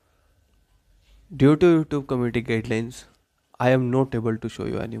due to YouTube community guidelines I am not able to show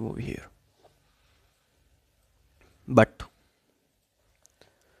you any movie here. But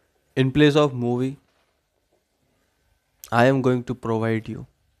in place of movie, I am going to provide you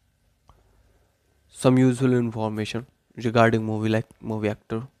some useful information regarding movie, like movie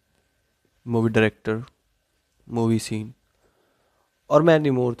actor, movie director, movie scene, or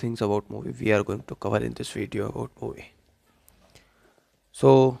many more things about movie we are going to cover in this video about movie.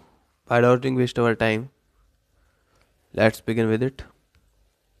 So, without waste our time, let's begin with it.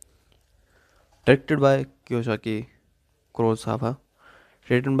 Directed by Kiyosaki Kurosawa,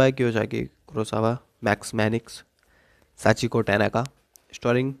 written by Kiyosaki Kurosawa, Max Manix, Sachiko Tanaka,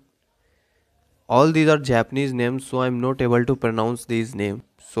 starring. All these are Japanese names, so I'm not able to pronounce these names.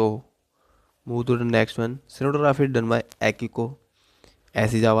 So, move to the next one. Cinematography done by Akiko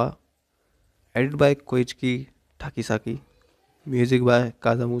Asizawa, edited by Koichiki Takisaki, music by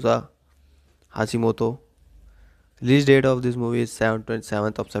Kazamusa Hashimoto. Release date of this movie is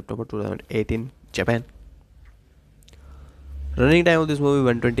 27th of September 2018, Japan. Running time of this movie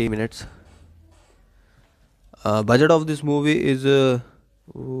 120 minutes. Budget of this movie is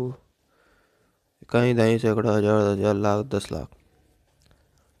कहीं दाई सैकड़ा हजार हजार lakh 10 lakh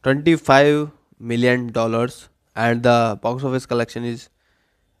 $25 million, and the box office collection is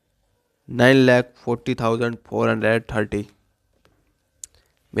 9,40,430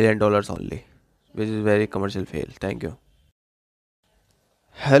 million dollars only, which is very commercial fail. Thank you.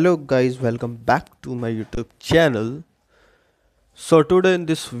 Hello guys, welcome back to my YouTube channel. So today in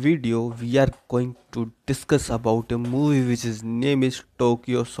this video we are going to discuss about a movie which is name is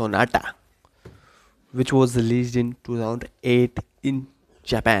Tokyo Sonata, which was released in 2008 in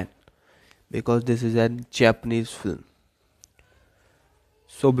Japan, because this is a Japanese film.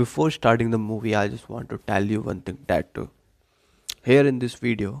 So before starting the movie, I just want to tell you one thing, that here in this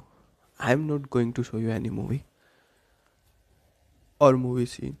video I am not going to show you any movie or movie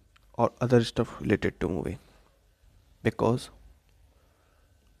scene or other stuff related to movie, because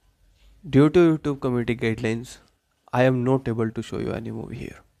due to YouTube community guidelines I am not able to show you any movie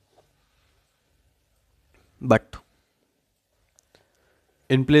here. But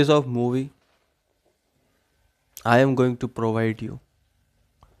in place of movie, I am going to provide you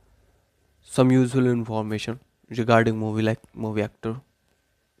some useful information regarding movie, like movie actor,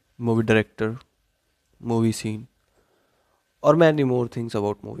 movie director, movie scene, or many more things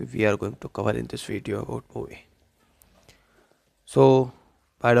about movie we are going to cover in this video about movie. So,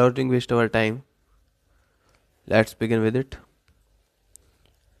 without waste our time, let's begin with it.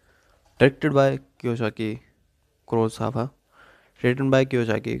 Directed by Kiyosaki Kurosawa, written by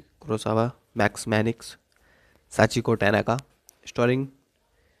Kiyosaki Kurosawa, Max Manix, Sachiko Tanaka, starring.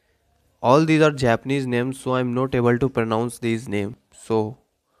 All these are Japanese names, so I'm not able to pronounce these names. So,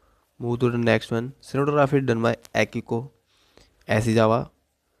 move to the next one. Cinematography done by Akiko Asizawa,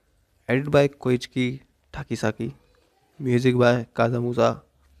 edited by Koichiki Takisaki, music by Kazamusa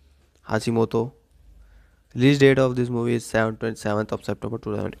Hashimoto. Release date of this movie is 27th of September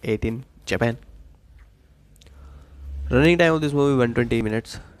 2018, Japan. Running time of this movie 120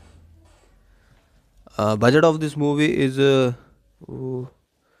 minutes. Budget of this movie is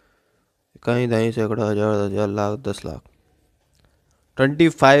कहीं दाई सैकड़ा हजार हजार lakh 10 lakh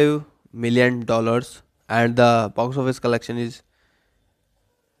 $25 million, and the box office collection is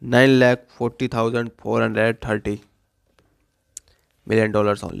 9,40,430 million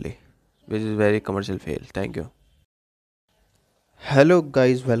dollars only, which is very commercial fail. Thank you. Hello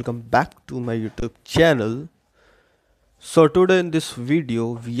guys, welcome back to my YouTube channel. So today in this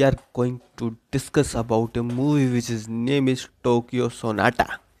video we are going to discuss about a movie which is name is Tokyo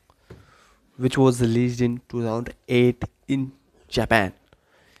Sonata, which was released in 2008 in Japan,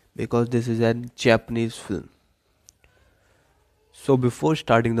 because this is a Japanese film. So before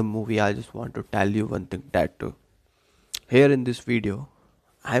starting the movie, I just want to tell you one thing, that here in this video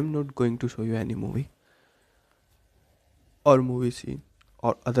I am not going to show you any movie or movie scene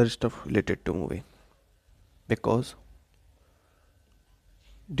or other stuff related to movie, because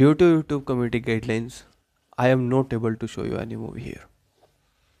due to YouTube community guidelines I am not able to show you any movie here.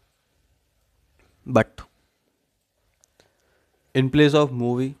 But in place of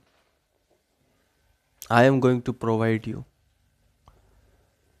movie, I am going to provide you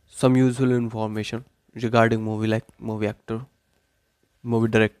some useful information regarding movie, like movie actor, movie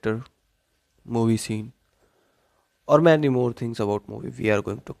director, movie scene, or many more things about movie we are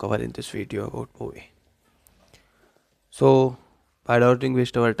going to cover in this video about movie. So, without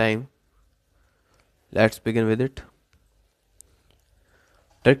waste our time, let's begin with it.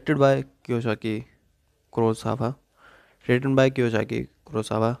 Directed by Kiyosaki Kurosawa, written by Kiyosaki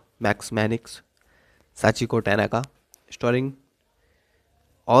Kurosawa, Max Manix, Sachiko Tanaka, starring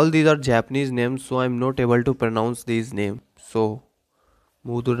all these are Japanese names, so I'm not able to pronounce these names. So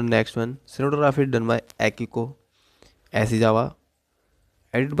move to the next one. Cinematography done by Akiko Asizawa,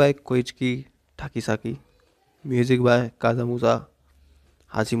 edited by Koichi Takisaki, music by Kazamusa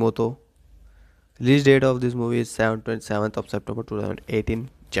Hashimoto. Release date of this movie is 27th of September 2018,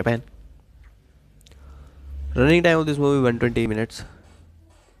 Japan. Running time of this movie 120 minutes.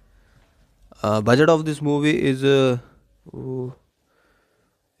 Budget of this movie is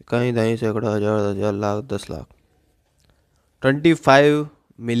कहीं दाहीं सैकड़ा हजार हजार lakh 10 lakh $25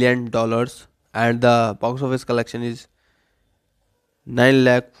 million and the box office collection is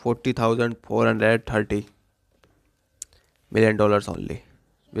 9,40,430 million only,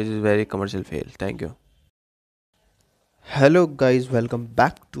 which is very commercial fail. Thank you. Hello guys, welcome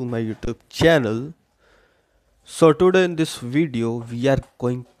back to my YouTube channel. So today in this video we are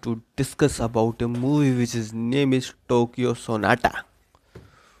going to discuss about a movie which is name is Tokyo Sonata,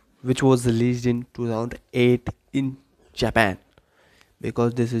 which was released in 2008 in Japan,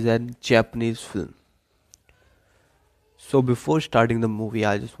 because this is a Japanese film. So before starting the movie,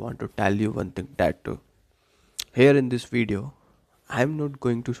 I just want to tell you one thing, that here in this video I am not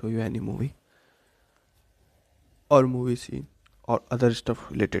going to show you any movie or movie scene or other stuff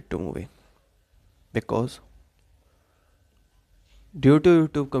related to movie, because due to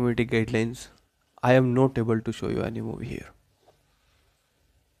YouTube community guidelines I am not able to show you any movie here.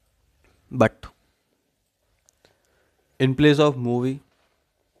 But in place of movie,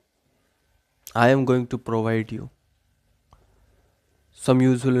 I am going to provide you some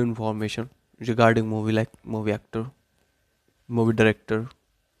useful information regarding movie, like movie actor, movie director,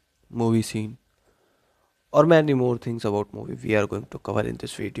 movie scene, or many more things about movie we are going to cover in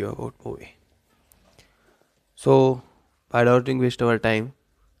this video about movie. So without waste our time,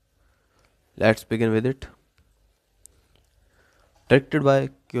 let's begin with it. Directed by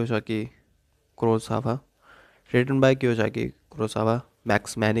Kyōko Kurosawa, written by Kyōko Kurosawa,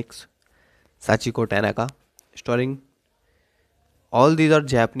 Max Manix, Sachiko Tanaka, starring all these are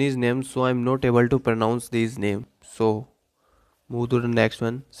Japanese names, so I'm not able to pronounce these names. So move to the next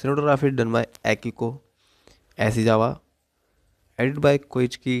one. Cinematography done by Akiko Asizawa, edited by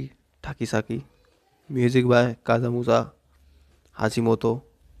Koichi Takisaki, music by Kazamusa Hashimoto.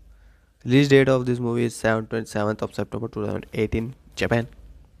 Release date of this movie is 27th of September 2018, Japan.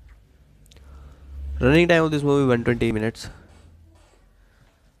 Running time of this movie 120 minutes.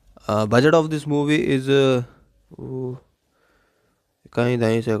 Budget of this movie is कहीं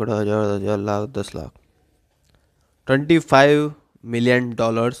दाहीं सैकड़ा हजार हजार lakh 10 lakh $25 million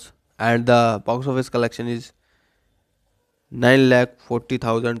and the box office collection is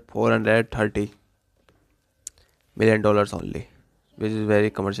 9,40,430 million only, which is very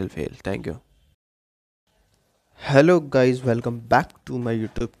commercial fail. Thank you. Hello guys, welcome back to my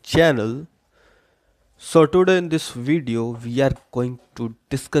YouTube channel. So today in this video we are going to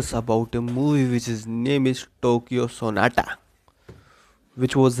discuss about a movie which is name is Tokyo Sonata,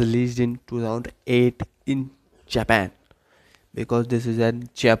 which was released in 2008 in Japan, because this is a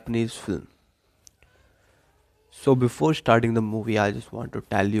Japanese film. So before starting the movie, I just want to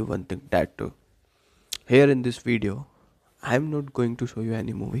tell you one thing, that here in this video I am not going to show you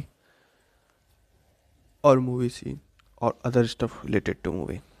any movie or movie scene or other stuff related to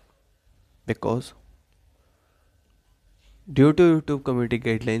movie, because due to YouTube community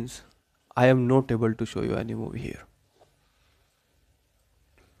guidelines I am not able to show you any movie here.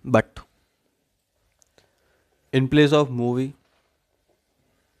 But in place of movie,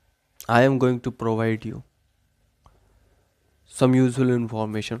 I am going to provide you some useful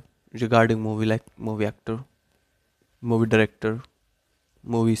information regarding movie, like movie actor, movie director,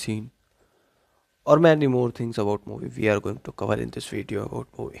 movie scene, or many more things about movie we are going to cover in this video about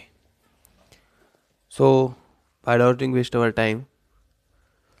movie. So without waste our time,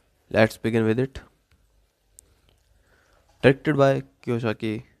 let's begin with it. Directed by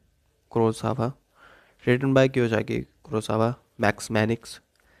Kyōko Kurosawa, written by Kyōko Kurosawa, Max Manix,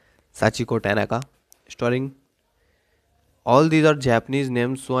 Sachiko Tanaka, starring all these are Japanese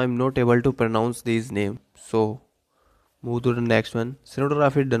names, so I'm not able to pronounce these names. So move to the next one.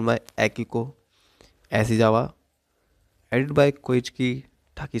 Cinematography done by Akiko Asizawa, edited by Koichi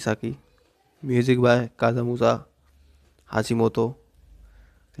Takisaki, music by Kazamusa Hashimoto.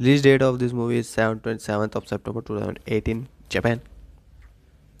 Release date of this movie is 27th of September 2018, Japan.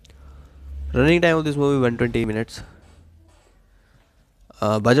 Running time of this movie 120 minutes.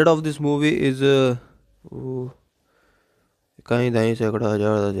 Budget of this movie is कहीं दाहीं सैकड़ा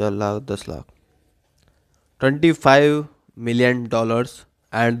हजार हजार lakh 10 lakh $25 million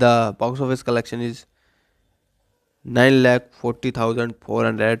and the box office collection is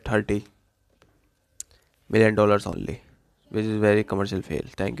 $9,40,430 million only, which is very commercial fail.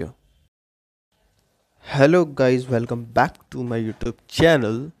 Thank you. Hello guys, welcome back to my YouTube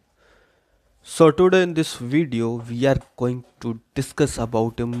channel. So today in this video we are going to discuss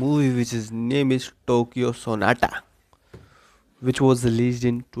about a movie which is name is Tokyo Sonata, which was released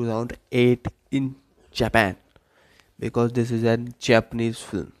in 2008 in Japan, because this is a Japanese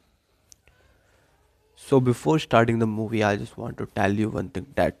film. So before starting the movie, I just want to tell you one thing,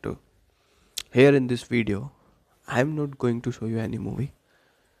 that here in this video I'm not going to show you any movie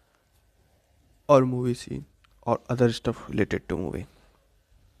or movie scene or other stuff related to movie,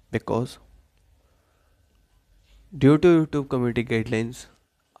 because due to YouTube community guidelines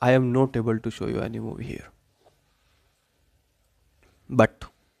I am not able to show you any movie here. But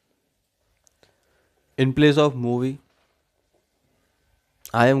in place of movie,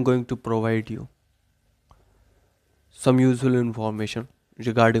 I am going to provide you some useful information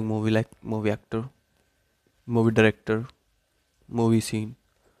regarding movie, like movie actor, movie director, movie scene,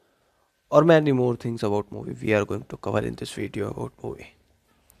 or many more things about movie we are going to cover in this video about movie.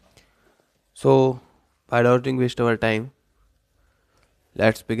 So without waste our time,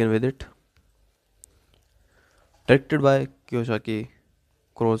 let's begin with it. Directed by Kiyosaki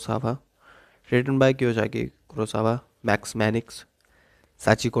Kurosawa, written by Kiyosaki Kurosawa, Max Manix,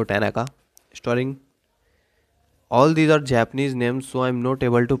 Sachiko Tanaka, starring, all these are Japanese names, so I'm not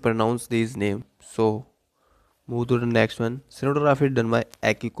able to pronounce these names. So move to the next one. Cinematography done by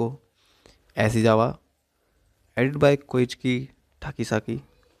Akiko Asizawa, edited by Koichiki Takisaki,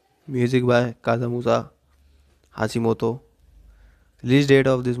 music by Kazamusa Hashimoto. Release date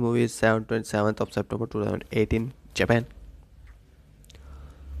of this movie is 27th of September 2018, Japan.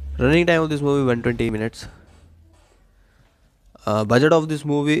 Running time of this movie 120 minutes. Budget of this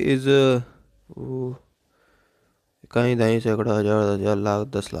movie is कहीं दाहीं सैकड़ा हजार हजार lakh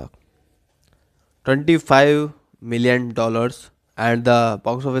 10 lakh $25 million, and the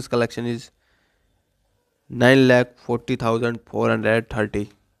box office collection is 9,40,430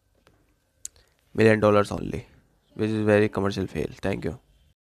 million dollars only, which is very commercial fail. Thank you.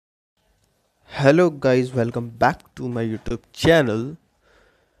 Hello guys, welcome back to my YouTube channel.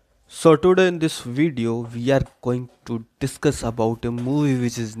 So today in this video we are going to discuss about a movie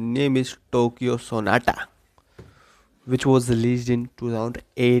which is name is Tokyo Sonata, which was released in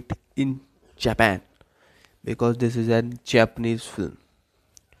 2008 in Japan, because this is a Japanese film.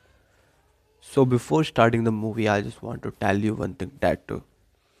 So before starting the movie, I just want to tell you one thing, that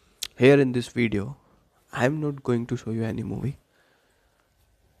here in this video I'm not going to show you any movie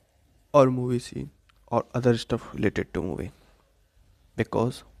or movie scene or other stuff related to movie,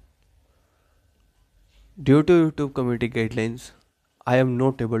 because due to YouTube community guidelines I am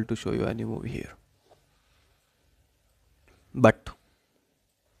not able to show you any movie here. But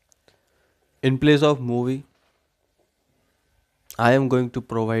in place of movie, I am going to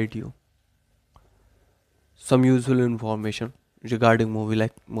provide you some useful information regarding movie,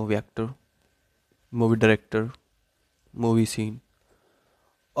 like movie actor, movie director, movie scene,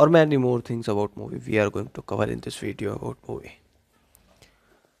 or many more things about movie we are going to cover in this video about movie.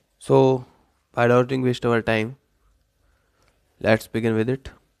 So without waste our time, let's begin with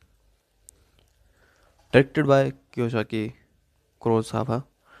it. Directed by Kiyosaki Kurosawa,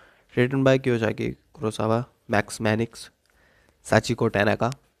 written by Kiyosaki Kurosawa, Max Manix, Sachiko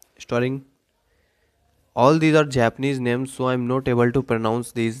Tanaka, starring, all these are Japanese names, so I'm not able to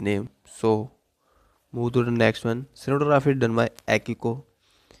pronounce these names. So move to the next one. Cinematography done by Akiko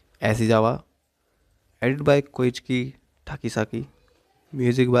Asizawa, edited by Koichiki Takisaki,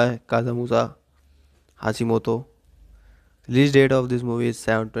 music by Kazamusa Hashimoto. Release date of this movie is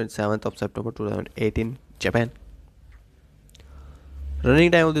 27th of September 2018, Japan.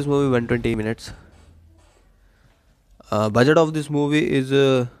 Running time of this movie 120 minutes. Budget of this movie is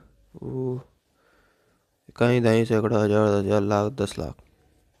कहीं दाहीं सैकड़ा हजार हजार lakh 10 lakh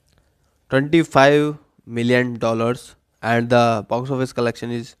 $25 million, and the box office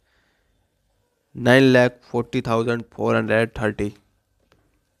collection is 9,40,430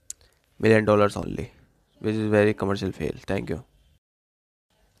 million dollars only, which is very commercial fail. Thank you.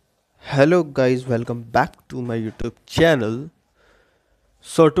 Hello guys, welcome back to my YouTube channel.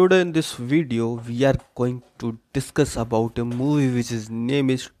 So today in this video we are going to discuss about a movie which is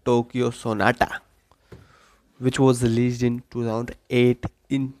name is Tokyo Sonata, which was released in 2008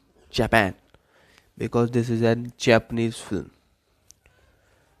 in Japan, because this is a Japanese film.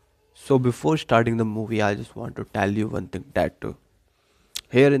 So before starting the movie, I just want to tell you one thing, that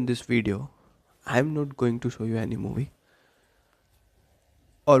here in this video I'm not going to show you any movie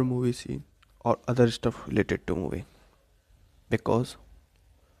or movie scene or other stuff related to movie, because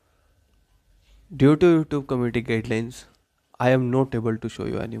due to YouTube community guidelines, I am not able to show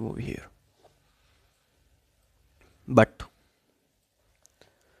you any movie here. But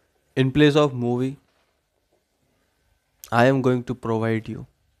in place of movie, I am going to provide you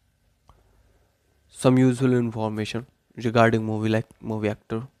some useful information regarding movie, like movie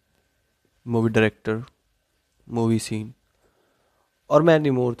actor, movie director, movie scene, or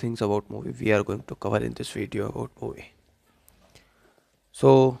many more things about movie we are going to cover in this video about movie.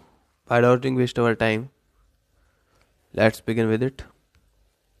 So, without waste our time, let's begin with it.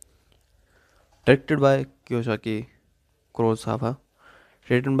 Directed by Kiyosaki Kurosawa,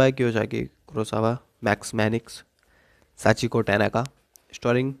 written by Kiyosaki Kurosawa, Max Manix, Sachiko Tanaka,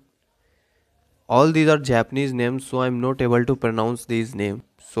 starring. All these are Japanese names, so I'm not able to pronounce these names.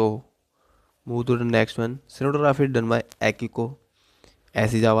 So, move to the next one. Cinematography done by Akiko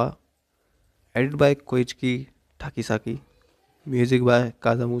Asizawa, edited by Koichiki Takisaki, music by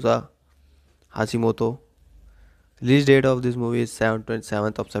Kazamusa Hashimoto. Release date of this movie is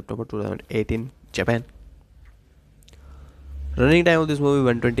 27th of September 2018, Japan. Running time of this movie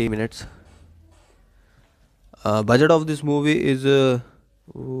 120 minutes. Budget of this movie is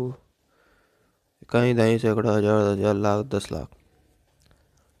कहीं दाहीं सैकड़ा हजार हजार lakh 10 lakh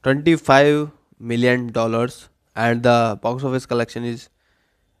 $25 million, and the box office collection is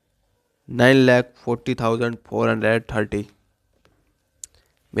 9,40,430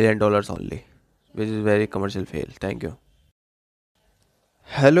 million dollars only, which is very commercial fail. Thank you.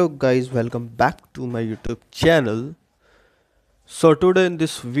 Hello guys, welcome back to my YouTube channel. So today in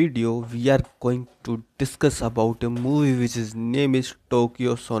this video we are going to discuss about a movie which is name is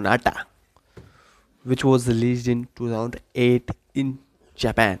Tokyo Sonata, which was released in 2008 in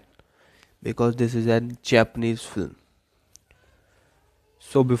Japan, because this is a Japanese film.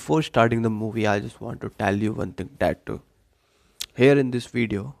 So before starting the movie, I just want to tell you one thing, that here in this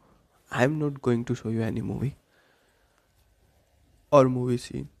video I am not going to show you any movie or movie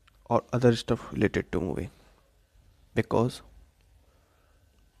scene or other stuff related to movie, because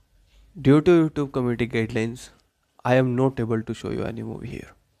due to YouTube community guidelines, I am not able to show you any movie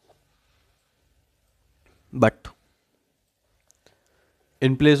here. But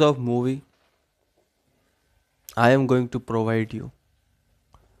in place of movie, I am going to provide you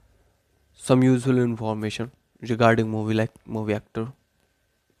some useful information regarding movie, like movie actor,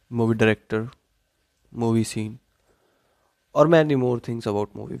 movie director, movie scene, or many more things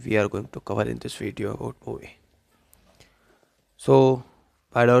about movie we are going to cover in this video about movie. So,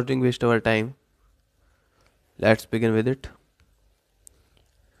 without waste our time, let's begin with it.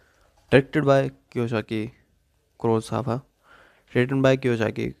 Directed by Kiyosaki Kurosawa, written by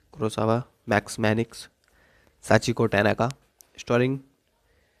Kiyosaki Kurosawa, Max Manix, Sachiko Tanaka, starring.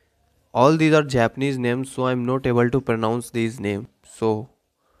 All these are Japanese names, so I'm not able to pronounce these names. So,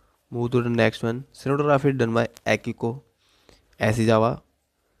 move to the next one. Cinematography done by Akiko Asizawa,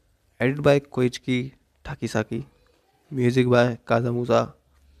 edited by Koichiki Takisaki, music by Kazamusa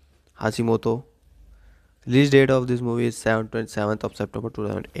Hashimoto. Release date of this movie is 27th of September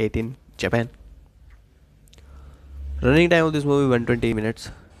 2018, Japan. Running time of this movie 120 minutes.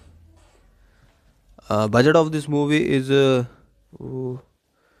 Budget of this movie is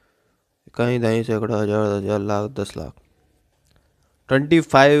कहीं दाहीं सैकड़ा हजार हजार lakh 10 lakh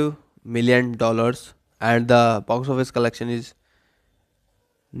 $25 million, and the box office collection is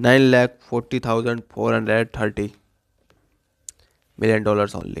 9,40,430 million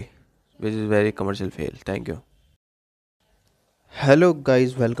dollars only, which is very commercial fail. Thank you. Hello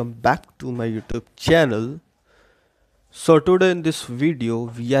guys, welcome back to my YouTube channel. So today in this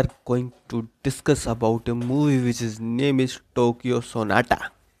video we are going to discuss about a movie which is name is Tokyo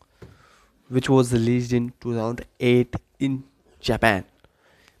Sonata, which was released in 2008 in Japan,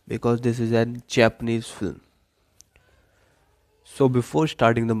 because this is a Japanese film. So before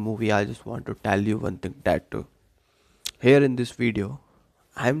starting the movie, I just want to tell you one thing, that here in this video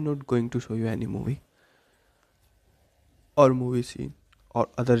I am not going to show you any movie or movie scene or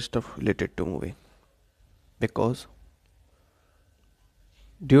other stuff related to movie, because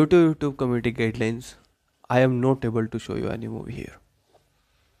due to YouTube community guidelines, I am not able to show you any movie here.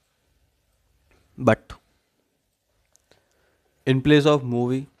 But in place of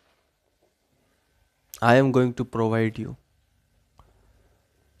movie, I am going to provide you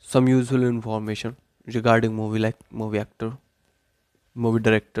some useful information regarding movie, like movie actor, movie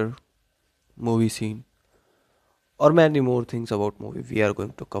director, movie scene, or many more things about movie we are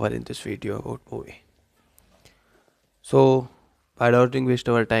going to cover in this video about movie. So, without waste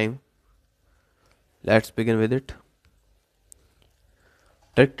our time, let's begin with it.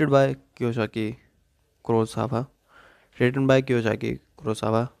 Directed by Kiyosaki Kurosawa, written by Kiyosaki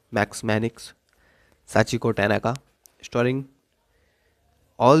Kurosawa, Max Manix, Sachiko Tanaka, starring.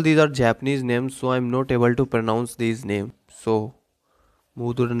 All these are Japanese names, so I'm not able to pronounce these names. So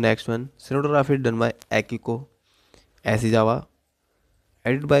move to the next one. Cinematography done by Akiko Asizawa,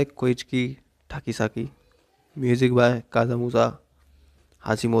 edited by Koichi Takisaki, music by Kazamusa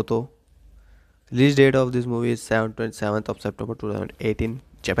Hashimoto. Release date of this movie is 27th of September 2018,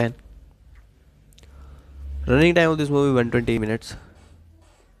 Japan. Running time of this movie 120 minutes.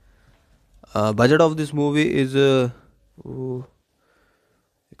 Budget of this movie is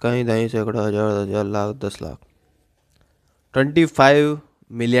कहीं दहीं सैकड़ा हजार हजार lakh 10 lakh $25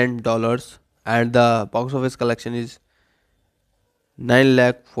 million, and the box office collection is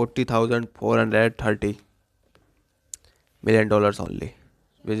 9,40,430 million dollars only,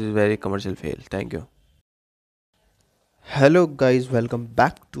 which is very commercial fail. Thank you. Hello guys, welcome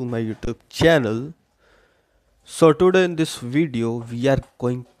back to my YouTube channel. So today in this video we are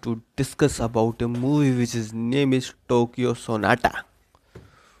going to discuss about a movie which is name is Tokyo Sonata,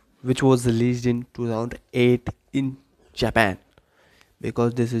 which was released in 2008 in Japan,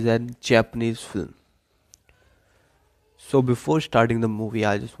 because this is a Japanese film. So before starting the movie,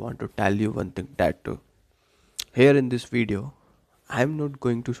 I just want to tell you one thing, that here in this video I am not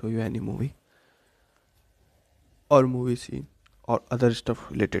going to show you any movie or movie scene or other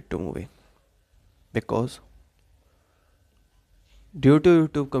stuff related to movie, because due to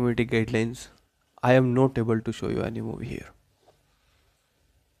YouTube community guidelines I am not able to show you any movie here.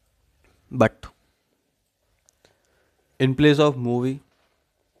 But in place of movie,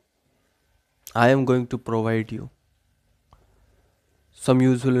 I am going to provide you some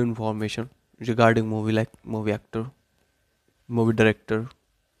useful information regarding movie, like movie actor, movie director,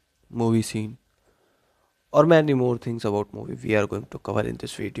 movie scene, or many more things about movie we are going to cover in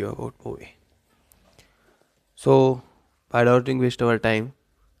this video about movie. So without waste our time,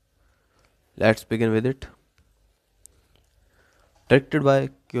 let's begin with it. Directed by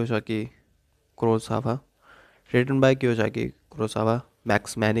Kiyosaki Kurosawa, written by Kiyosaki Kurosawa,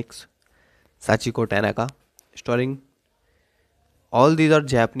 Max Manix, Sachiko Tanaka, starring. All these are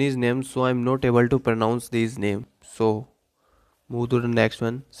Japanese names, so I'm not able to pronounce these names. So move to the next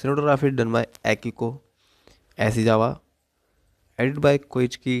one. Cinematography done by Akiko Asizawa, edited by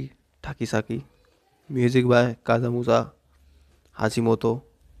Koichi Takisaki, music by Kazamusa Hashimoto.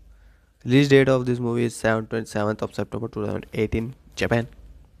 Release date of this movie is 27th of September 2018, Japan.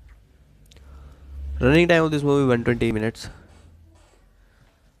 Running time of this movie 120 minutes.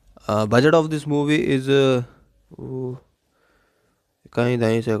 Budget of this movie is कहीं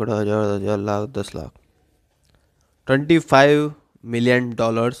दहीं सैकड़ा हजार हजार lakh 10 lakh $25 million,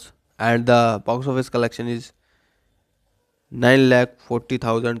 and the box office collection is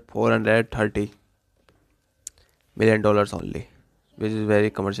 9,40,430 million dollars only, which is very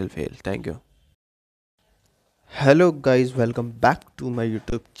commercial fail. Thank you. Hello guys, welcome back to my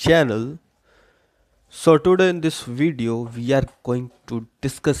YouTube channel. So today in this video we are going to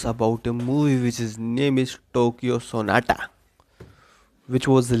discuss about a movie which is name is Tokyo Sonata, which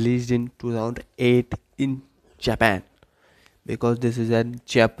was released in 2008 in Japan, because this is a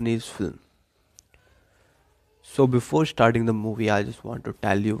Japanese film. So before starting the movie, I just want to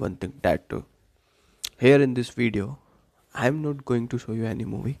tell you one thing, that here in this video I am not going to show you any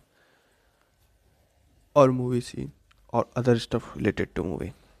movie or movie scene or other stuff related to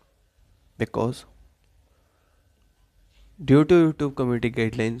movie, because due to YouTube community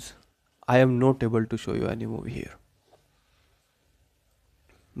guidelines I am not able to show you any movie here.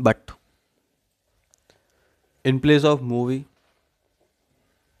 But in place of movie,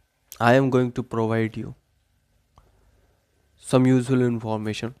 I am going to provide you some useful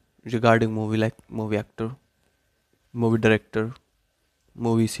information regarding movie, like movie actor, movie director,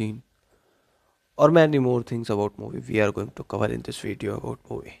 movie scene, or many more things about movie we are going to cover in this video about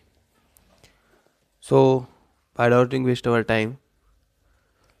movie. So without waste our time,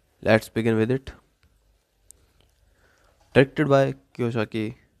 let's begin with it. Directed by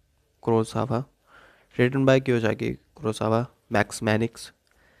Kiyosaki Kurosawa, written by Kiyosaki Kurosawa, Max Manix,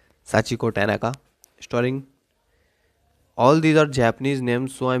 Sachiko Tanaka, starring. All these are Japanese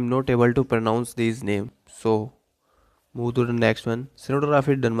names, so I'm not able to pronounce these names. So move to the next one.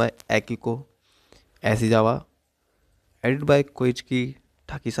 Cinematography done by Akiko Asizawa, edited by Koichi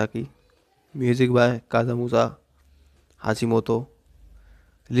Takisaki, music by Kazamusa Hashimoto.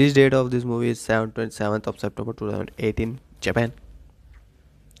 Release date of this movie is 27th of September 2018, Japan.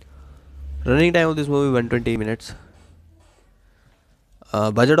 Running time of this movie 120 minutes.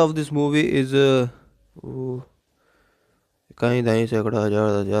 Budget of this movie is कहीं दाहीं सैकड़ा हजार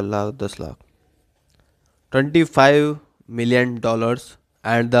हजार lakh 10 lakh 25 million dollars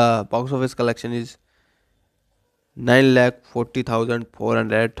and the box office collection is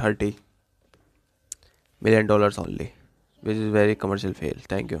 9,40,430 million dollars only, which is very commercial fail.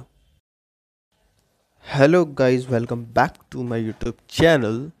 Thank you. Hello guys, welcome back to my YouTube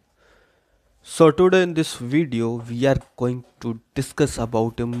channel. So today in this video we are going to discuss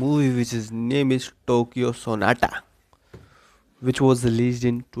about a movie which is name is Tokyo Sonata, which was released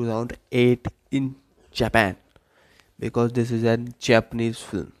in 2008 in Japan, because this is a Japanese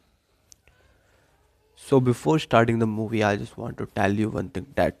film. So before starting the movie, I just want to tell you one thing,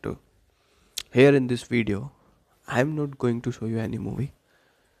 that here in this video I am not going to show you any movie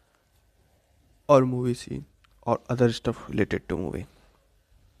or movie scene or other stuff related to movie,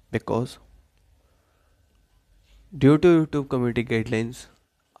 because due to YouTube community guidelines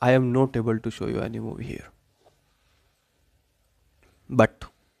I am not able to show you any movie here. But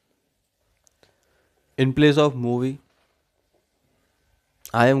in place of movie,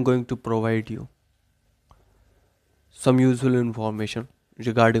 I am going to provide you some useful information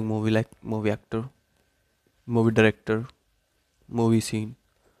regarding movie, like movie actor, movie director, movie scene,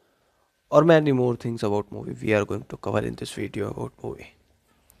 or many more things about movie we are going to cover in this video about movie.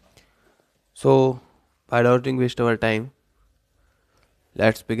 So without waste our time,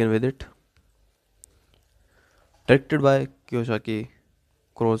 let's begin with it. Directed by Kyōko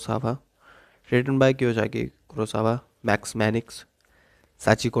Kurosawa, written by Kyōko Kurosawa, Max Manix,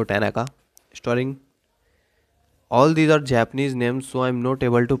 Sachiko Tanaka, starring, all these are Japanese names, so I'm not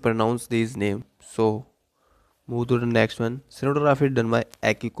able to pronounce these names. So move to the next one. Cinematography done by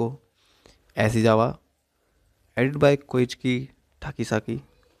Akiko Asizawa, edited by Koichi Takisaki,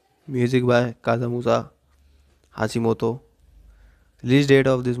 music by Kazamusa Hashimoto. Release date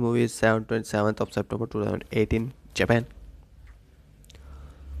of this movie is 27th of September 2018, Japan.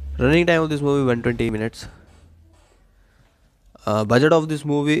 Running time of this movie 120 minutes. Budget of this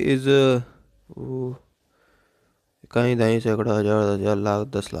movie is कहीं दाहीं सैकड़ा हजार हजार lakh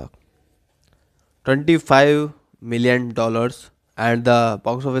 10 lakh 25 million dollars and the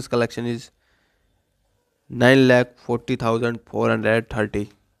box office collection is 9,40,430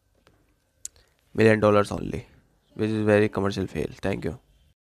 million dollars only, which is very commercial fail. Thank you.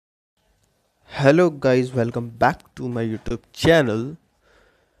 Hello guys, welcome back to my YouTube channel.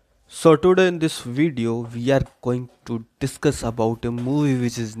 So today in this video we are going to discuss about a movie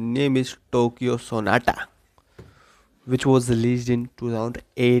which is name is Tokyo Sonata, which was released in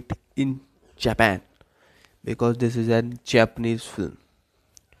 2008 in Japan, because this is a Japanese film.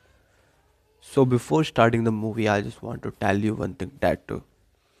 So before starting the movie, I just want to tell you one thing, that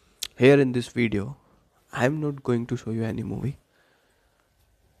here in this video I am not going to show you any movie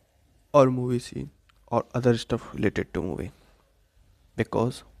or movie scene or other stuff related to movie,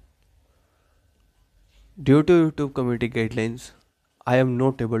 because due to YouTube community guidelines I am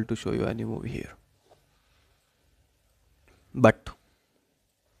not able to show you any movie here. But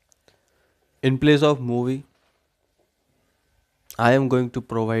in place of movie, I am going to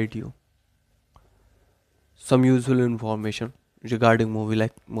provide you some useful information regarding movie,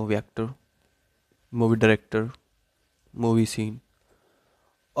 like movie actor, movie director, movie scene,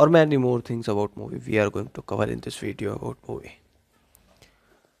 or many more things about movie we are going to cover in this video about movie.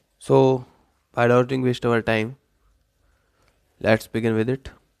 So without waste our time, let's begin with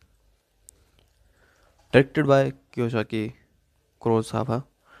it. Directed by Kyōko Kurosawa,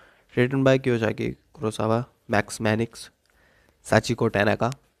 written by Kyōko Kurosawa, Max Manix, Sachiko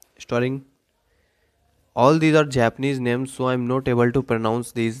Tanaka, starring, all these are Japanese names, so I'm not able to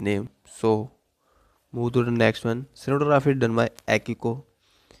pronounce these names. So move to the next one. Cinematography done by Akiko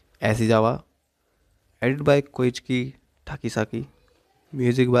Asizawa, edited by Koichi Takisaki,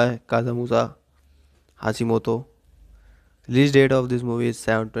 music by Kazamusa Hashimoto. Release date of this movie is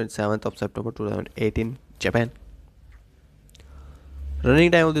 27th of September 2018, Japan.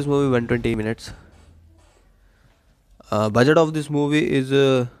 Running time of this movie 120 minutes. Budget of this movie is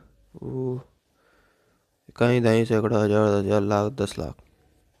कहीं दाहीं सैकड़ा हजार हजार lakh 10 lakh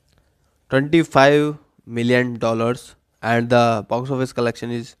 25 million dollars and the box office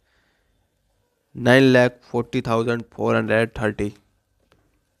collection is 9,40,430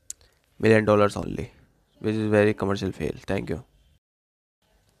 million dollars only, which is very commercial fail. Thank you.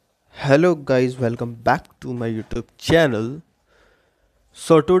 Hello guys, welcome back to my YouTube channel.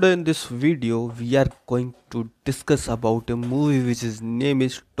 So today in this video we are going to discuss about a movie which is name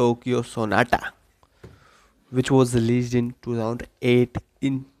is Tokyo Sonata, which was released in 2008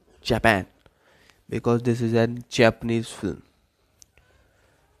 in Japan, because this is a Japanese film.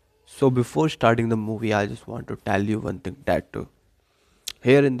 So before starting the movie, I just want to tell you one thing that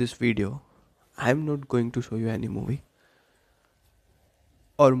here in this video, I'm not going to show you any movie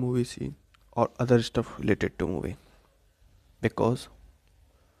or movie scene or other stuff related to movie because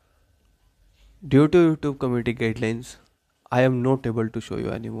due to YouTube community guidelines, I am not able to show you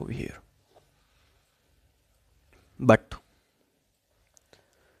any movie here. But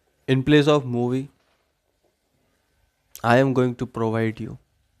in place of movie, I am going to provide you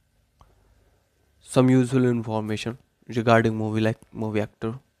some useful information regarding movie like movie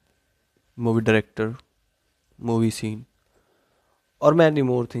actor, movie director, movie scene, or many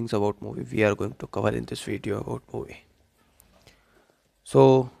more things about movie we are going to cover in this video about movie.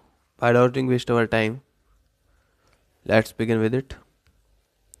 So, without waste our time, let's begin with it.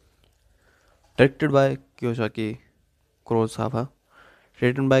 Directed by Kiyosaki Kurosawa,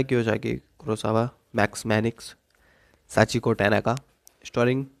 written by Kiyosaki Kurosawa, Max Manix, Sachiko Tanaka,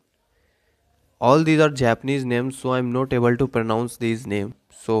 starring all these are Japanese names, so I'm not able to pronounce these names.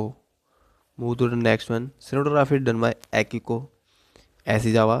 So move to the next one. Cinematography done by Akiko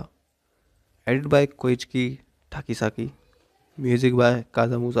Asizawa, edited by Koichiki Takisaki, music by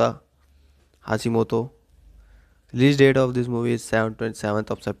Kazamusa Hashimoto. Release date of this movie is 27th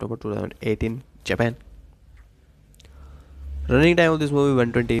of September 2018, Japan. Running time of this movie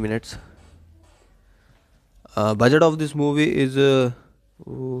 120 minutes. Budget of this movie is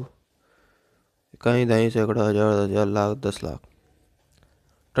कहीं दाहीं सैकड़ा हजार हजार lakh 10 lakh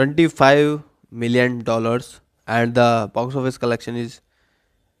 $25 million and the box office collection is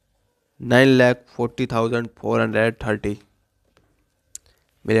 9,40,430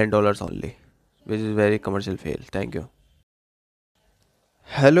 million dollars only, which is very commercial fail. Thank you.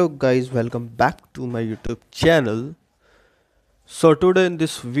 Hello guys, welcome back to my YouTube channel. So today in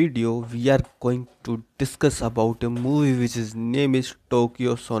this video we are going to discuss about a movie which is name is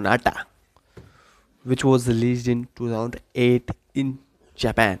Tokyo Sonata, which was released in 2008 in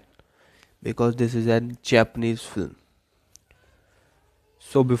Japan because this is a Japanese film.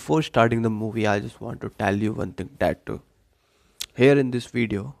 So before starting the movie, I just want to tell you one thing that here in this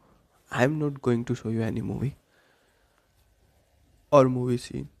video, I'm not going to show you any movie or movie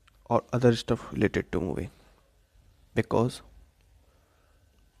scene or other stuff related to movie because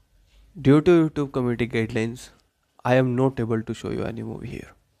due to YouTube community guidelines, I am not able to show you any movie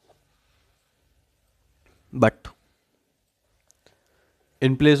here. But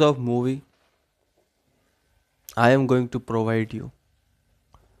in place of movie, I am going to provide you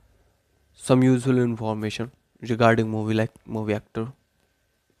some useful information regarding movie like movie actor,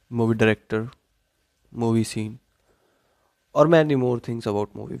 movie director, movie scene, or many more things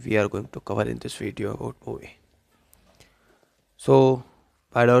about movie we are going to cover in this video about movie. So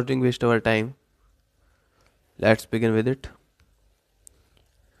without waste our time, let's begin with it.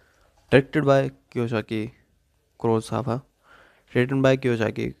 Directed by Kiyosaki Kurosawa, written by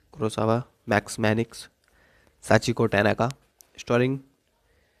Kiyosaki Kurosawa, Max Manix, Sachiko Tanaka, starring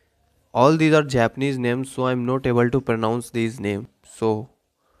all these are Japanese names, so I'm not able to pronounce these names. So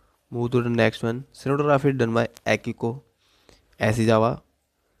move to the next one. Cinematography done by Akiko Asizawa,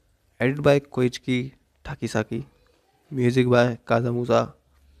 edited by Koichiki Takisaki, music by Kazamusa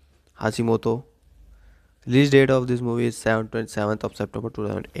Hashimoto. Release date of this movie is 27th of September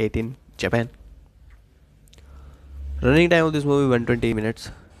 2018, Japan. Running time of this movie 120 minutes.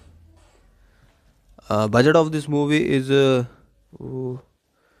 Budget of this movie is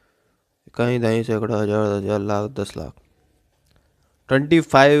कहीं दाहीं सैकड़ा हजार हजार lakh 10 lakh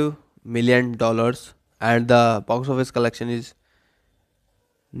 $25 million and the box office collection is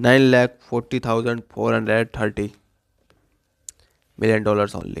 9,40,430 million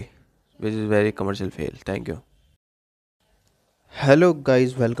dollars only, which is very commercial fail. Thank you. Hello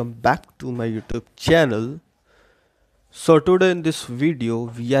guys, welcome back to my YouTube channel. So today in this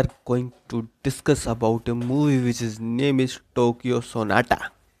video we are going to discuss about a movie which is name is Tokyo Sonata,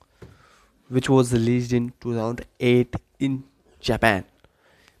 which was released in 2008 in Japan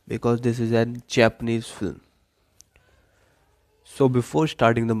because this is a Japanese film. So before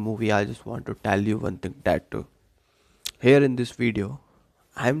starting the movie, I just want to tell you one thing that here in this video,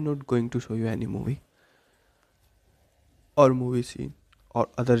 I'm not going to show you any movie or movie scene or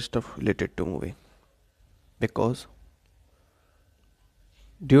other stuff related to movie because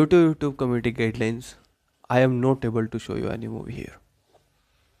due to YouTube community guidelines, I am not able to show you any movie here.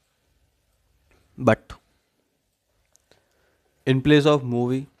 But in place of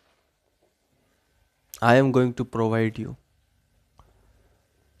movie, I am going to provide you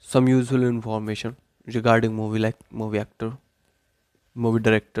some useful information regarding movie like movie actor, movie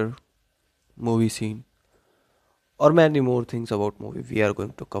director, movie scene, or many more things about movie we are going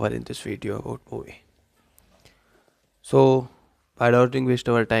to cover in this video about movie. So, by not waste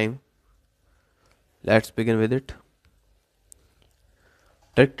our time, let's begin with it.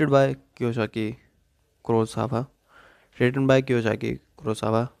 Directed by Kiyosaki Kurosawa, written by Kiyosaki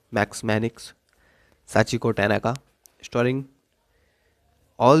Kurosawa, Max Manix, Sachiko Tanaka, starring.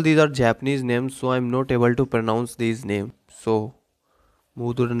 All these are Japanese names, so I'm not able to pronounce these names. So,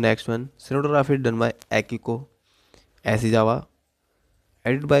 move to the next one. Cinematography done by Akiko Asizawa,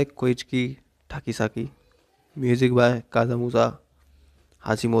 edited by Koichiki Takisaki, music by Kazamusa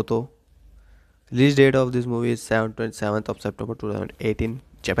Hashimoto. Release date of this movie is 27th of September 2018,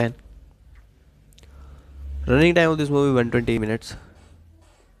 Japan. Running time of this movie 120 minutes.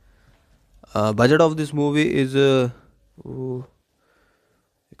 Budget of this movie is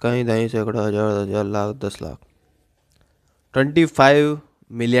कहीं दाई सैकड़ा हजार हजार lakh 10 lakh $25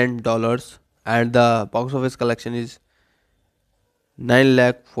 million, and the box office collection is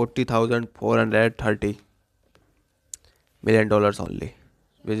 9,40,430 million dollars only,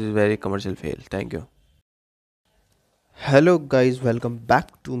 which is very commercial fail. Thank you. Hello guys, welcome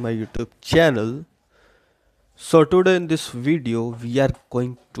back to my YouTube channel. So today in this video we are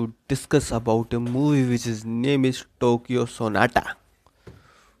going to discuss about a movie which is name is Tokyo Sonata,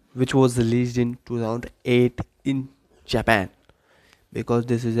 which was released in 2008 in Japan, because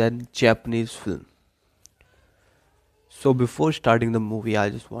this is a Japanese film. So before starting the movie, I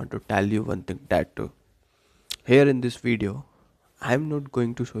just want to tell you one thing, that here in this video I am not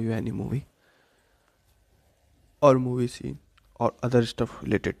going to show you any movie or movie scene or other stuff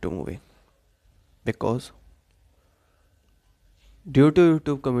related to movie, because due to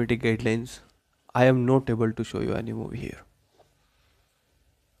YouTube community guidelines I am not able to show you any movie here.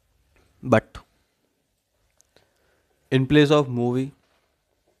 But in place of movie,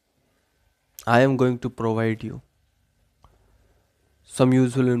 I am going to provide you some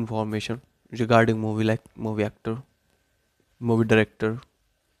useful information regarding movie, like movie actor, movie director,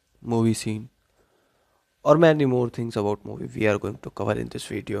 movie scene, or many more things about movie we are going to cover in this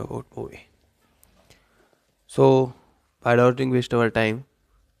video about movie. So, by not waste our time,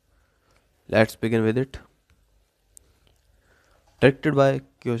 let's begin with it. Directed by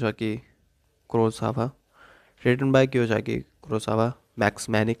Kiyosaki Kurosawa, written by Kiyosaki Kurosawa, Max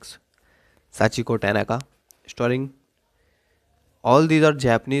Manix, Sachiko Tanaka, starring. All these are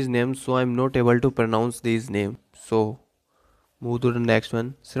Japanese names, so I'm not able to pronounce these names. So, move to the next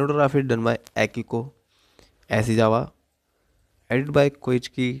one. Cinematography done by Akiko Asizawa, edited by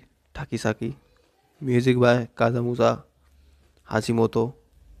Koichiki Takisaki, music by Kazamusa Hashimoto.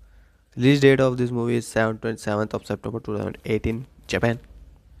 Release date of this movie is 27th of September 2018, Japan.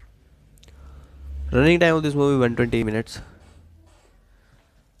 Running time of this movie 120 minutes.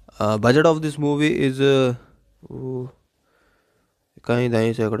 Budget of this movie is कहीं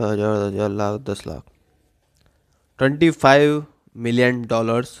दाई सैकड़ा हजार हजार lakh 10 lakh $25 million,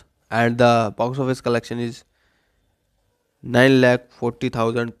 and the box office collection is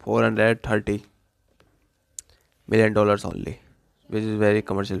 9,40,430 million dollars only, which is very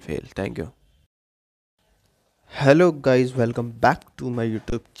commercial fail. Thank you. Hello guys, welcome back to my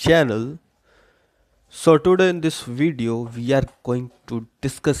YouTube channel. So today in this video we are going to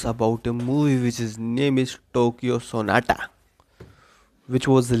discuss about a movie which is name is Tokyo Sonata, which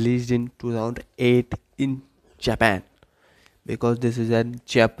was released in 2008 in Japan, because this is a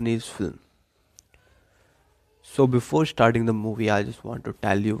Japanese film. So before starting the movie, I just want to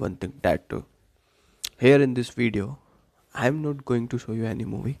tell you one thing, that here in this video I am not going to show you any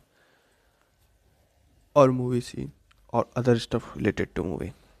movie or movie scene or other stuff related to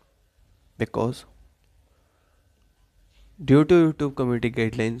movie, because due to YouTube community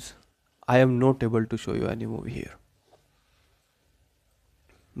guidelines I am not able to show you any movie here.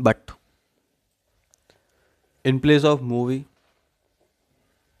 But in place of movie,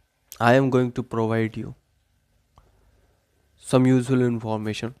 I am going to provide you some useful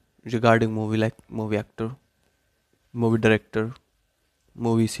information regarding movie, like movie actor, movie director,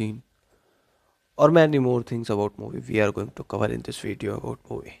 movie scene, or many more things about movie we are going to cover in this video about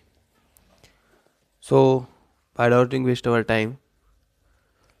movie. So, by not waste our time,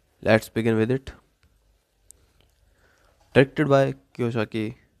 let's begin with it. Directed by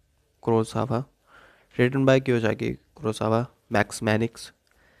Kiyosaki Kurosawa, written by Kiyosaki Kurosawa, Max Manix,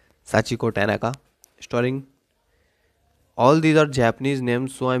 Sachiko Tanaka, starring. All these are Japanese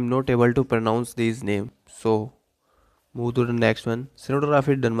names, so I'm not able to pronounce these names. So, move to the next one.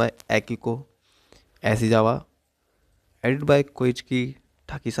 Cinematography done by Akiko Asizawa, edited by Koichiki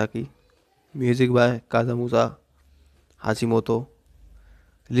Takisaki, music by Kazamusa Hashimoto.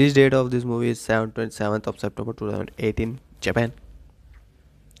 Release date of this movie is 27th of September 2018, Japan.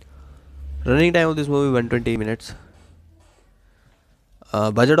 Running time of this movie 120 minutes.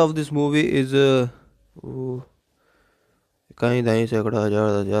 Budget of this movie is कहीं दाहीं सैकड़ा हजार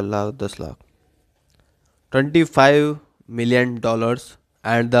हजार lakh 10 lakh $25 million,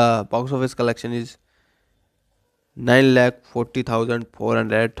 and the box office collection is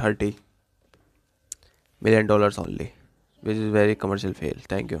 9,40,430 million only, which is very commercial fail.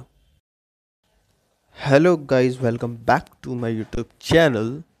 Thank you. Hello guys, welcome back to my YouTube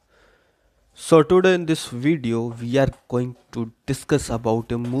channel. So today in this video we are going to discuss about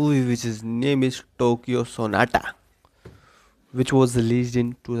a movie which is name is Tokyo Sonata, which was released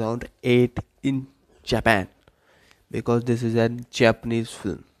in 2008 in Japan, because this is a Japanese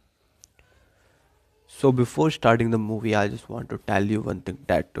film. So before starting the movie, I just want to tell you one thing,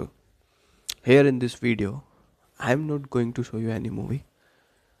 that here in this video I'm not going to show you any movie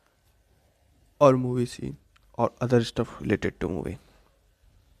or movie scene or other stuff related to movie,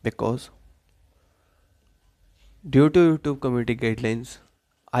 because due to YouTube community guidelines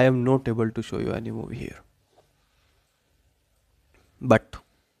I am not able to show you any movie here. But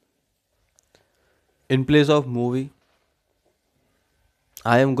in place of movie,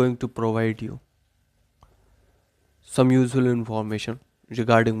 I am going to provide you some useful information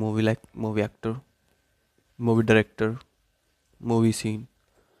regarding movie, like movie actor, movie director, movie scene,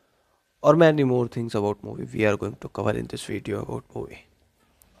 or many more things about movie we are going to cover in this video about movie.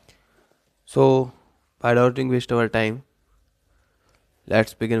 So without waste our time,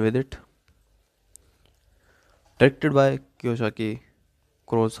 let's begin with it. Directed by Kyōko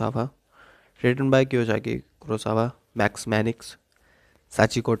Kurosawa, written by Kyōko Kurosawa, Max Manix,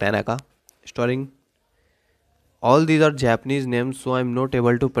 Sachiko Tanaka, starring. All these are Japanese names, so I'm not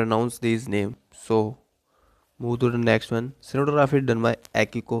able to pronounce these names. So move to the next one. Cinematography done by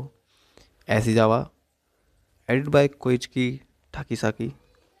Akiko Asizawa, edited by Koichi Takisaki,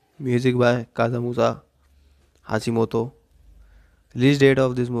 music by Kazamusa Hashimoto. Release date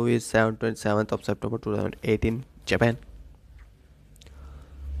of this movie is 27th of September 2018, Japan.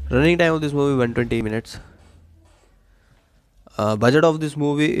 Running time of this movie 120 minutes. Budget of this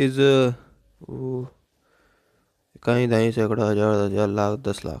movie is कहीं दाहीं सैकड़ा हजार हजार lakh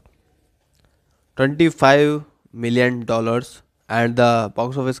 10 lakh $25 million, and the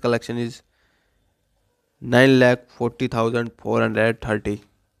box office collection is 9,40,430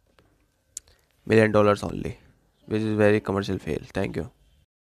 million only, which is very commercial fail. Thank you.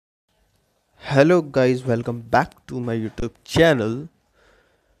 Hello guys, welcome back to my YouTube channel.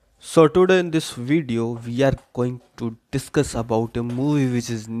 So today in this video we are going to discuss about a movie which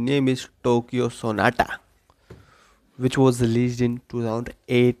is name is Tokyo Sonata, which was released in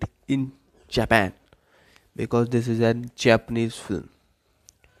 2008 in Japan, because this is a Japanese film.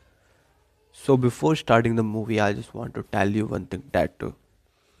 So before starting the movie, I just want to tell you one thing, that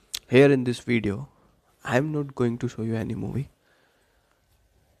here in this video I'm not going to show you any movie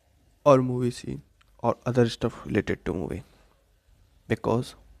or movie scene or other stuff related to movie,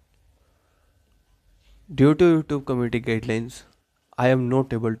 because due to YouTube community guidelines I am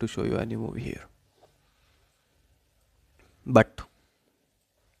not able to show you any movie here. But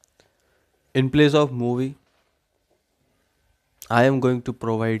in place of movie, I am going to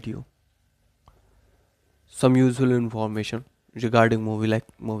provide you some useful information regarding movie, like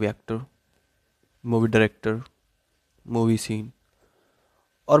movie actor, movie director, movie scene,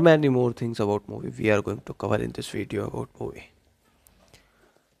 or many more things about movie we are going to cover in this video about movie.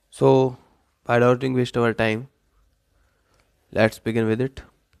 So without waste our time, let's begin with it.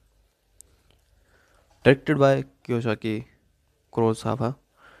 Directed by Kyōko Kurosawa,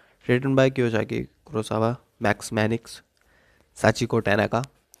 written by Kyōko Kurosawa, Max Manix, Sachiko Tanaka,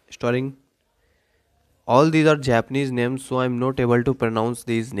 starring. All these are Japanese names, so I'm not able to pronounce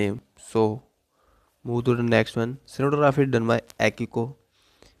these names. So move to the next one. Cinematography done by Akiko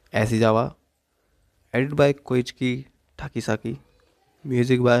Asizawa, edited by Koichi Takisaki,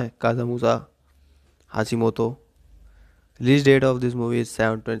 music by Kazamusa Hashimoto. Release date of this movie is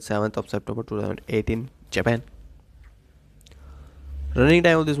 27th of September 2018, Japan. Running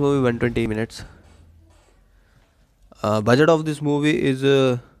time of this movie 120 minutes. Budget of this movie is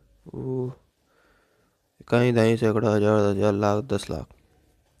कहीं दाहीं सैकड़ा हजार हजार lakh 10 lakh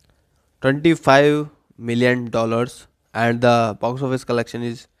 $25 million, and the box office collection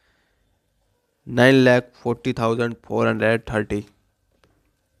is 9,40,430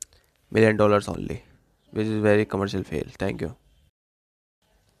 million only, which is very commercial fail. Thank you.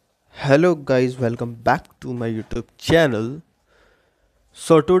 Hello guys, welcome back to my YouTube channel.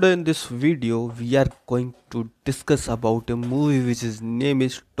 So today in this video we are going to discuss about a movie which is name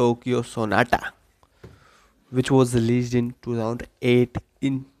is Tokyo Sonata, which was released in 2008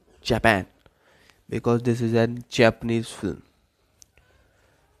 in Japan, because this is a Japanese film.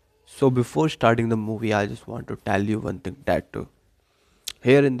 So before starting the movie, I just want to tell you one thing, that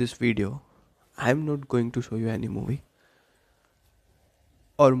here in this video I am not going to show you any movie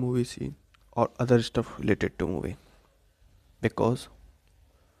or movie scene or other stuff related to movie, because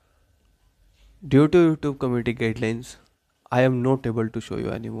due to YouTube community guidelines I am not able to show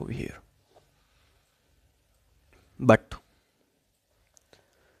you any movie here. But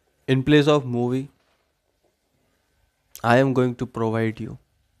in place of movie, I am going to provide you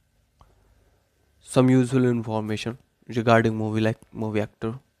some useful information regarding movie, like movie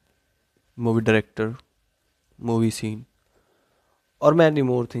actor, movie director, movie scene, or many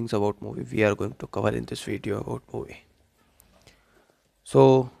more things about movie we are going to cover in this video about movie.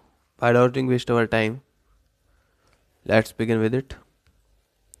 So without waste our time, let's begin with it.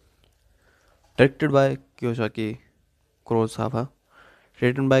 Directed by Kiyosaki Kurosawa,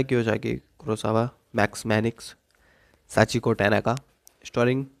 written by Kiyosaki Kurosawa, Max Manix, Sachiko Tanaka,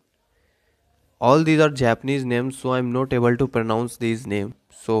 starring, all these are Japanese names, so I'm not able to pronounce these names.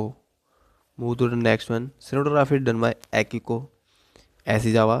 So move to the next one. Cinematography done by Akiko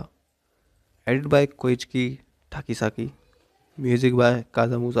Asizawa, edited by Koichiki Takisaki, music by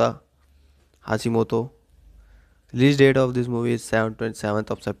Kazamusa Hashimoto. Release date of this movie is 27th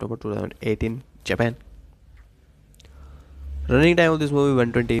of September 2018, Japan. Running time of this movie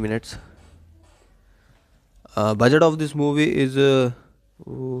 120 minutes. Budget of this movie is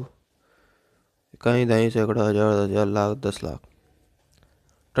कहीं दाहीं सैकड़ा हजार हजार lakh 10 lakh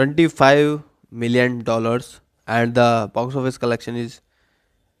 $25 million, and the box office collection is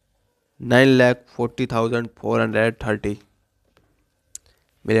 9,40,430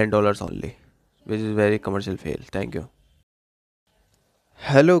 million dollars only, which is very commercial fail. Thank you.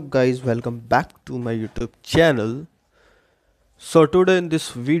 Hello guys, welcome back to my YouTube channel. So today in this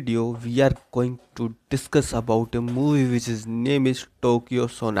video we are going to discuss about a movie which is name is Tokyo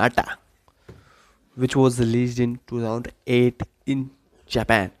Sonata, which was released in 2008 in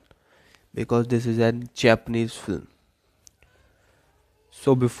Japan, because this is a Japanese film.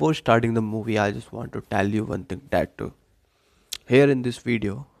 So before starting the movie, I just want to tell you one thing, that here in this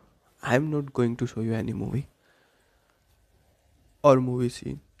video I am not going to show you any movie or movie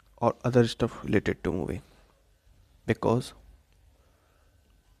scene or other stuff related to movie, because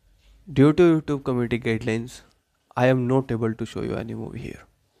due to YouTube community guidelines I am not able to show you any movie here.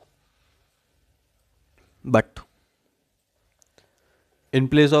 But in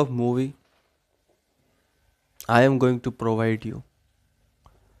place of movie, I am going to provide you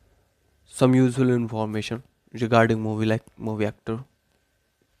some useful information regarding movie, like movie actor,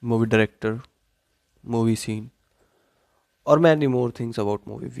 movie director, movie scene, or many more things about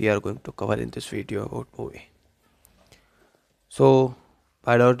movie we are going to cover in this video about movie. So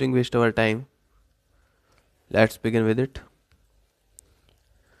without waste our time, let's begin with it.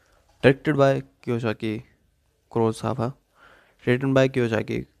 Directed by Kiyosaki Kurosawa, written by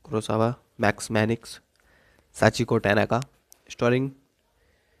Kiyosaki Kurosawa, Max Manix, Sachiko Tanaka, starring,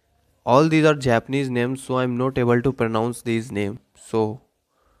 all these are Japanese names, so I'm not able to pronounce these names. So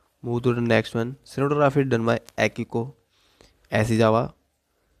move to the next one. Cinematography done by Akiko Asizawa,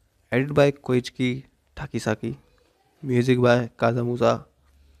 edited by Koichiki Takisaki, music by Kazamusa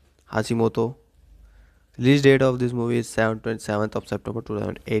Hashimoto. Release date of this movie is 27th of September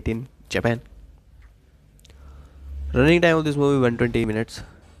 2018, Japan. Running time of this movie 120 minutes.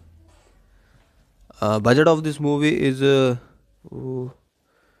 Budget of this movie is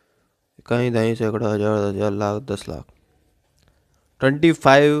कहीं दाहीं सैकड़ा हजार हजार lakh 10 lakh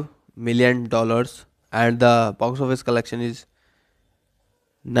 $25 million, and the box office collection is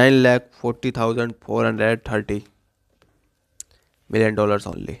 9,40,430 million dollars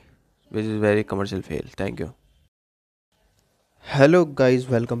only, which is very commercial fail. Thank you. Hello guys,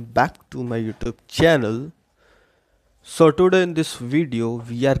 welcome back to my YouTube channel. So today in this video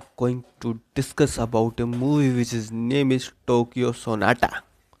we are going to discuss about a movie which is name is Tokyo Sonata,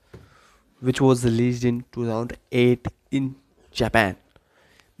 which was released in 2008 in Japan,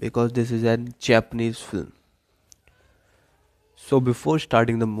 because this is a Japanese film. So before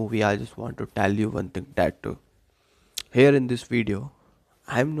starting the movie, I just want to tell you one thing, that here in this video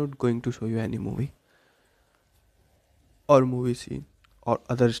I am not going to show you any movie or movie scene or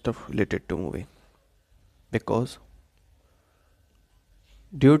other stuff related to movie, because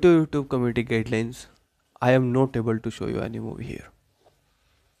due to YouTube community guidelines I am not able to show you any movie here.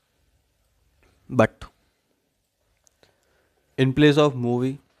 But In place of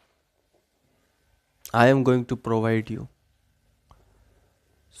movie, I am going to provide you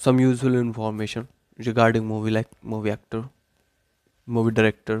some useful information regarding movie, like movie actor, movie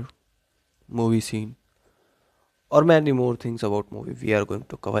director, movie scene, or many more things about movie we are going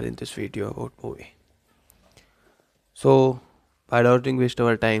to cover in this video about movie. So, without waste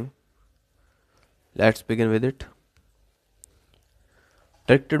our time, let's begin with it.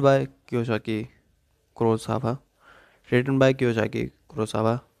 Directed by Kiyosaki Kurosawa, written by Kiyosaki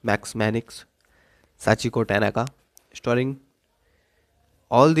Kurosawa, Max Manix, Sachiko Tanaka, starring.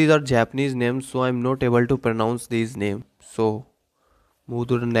 All these are Japanese names, so I'm not able to pronounce these names. So, move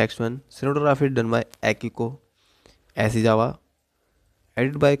to the next one. Cinematography done by Akiko Asizawa,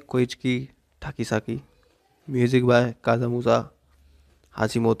 edited by Koichiki Takisaki, music by Kazamusa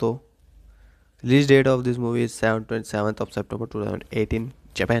Hashimoto. Release date of this movie is 27th of September 2018,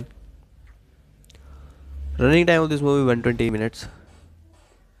 Japan. Running time of this movie 120 minutes.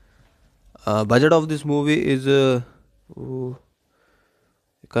 Budget of this movie is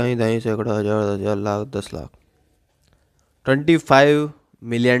कहीं दाहीं सैकड़ा हजार हजार lakh 10 lakh $25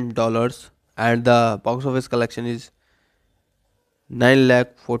 million, and the box office collection is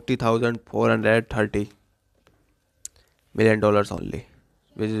 9,40,430 million only,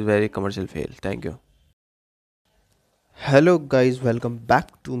 which is very commercial fail. Thank you. Hello guys, welcome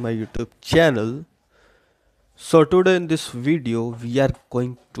back to my YouTube channel. So today in this video we are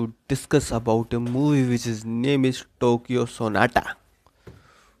going to discuss about a movie which is name is Tokyo Sonata,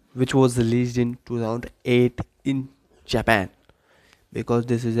 which was released in 2008 in Japan, because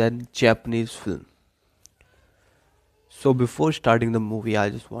this is a Japanese film. So before starting the movie, I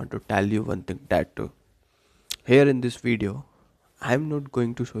just want to tell you one thing, that here in this video I am not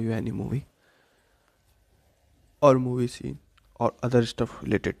going to show you any movie or movie scene or other stuff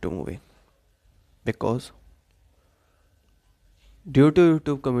related to movie, because due to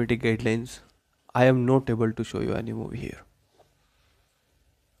YouTube community guidelines I am not able to show you any movie here.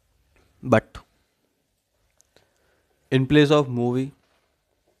 But in place of movie,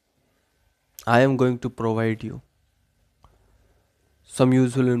 I am going to provide you some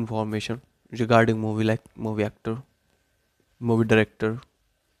useful information regarding movie, like movie actor, movie director,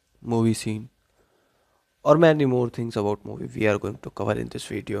 movie scene, or many more things about movie we are going to cover in this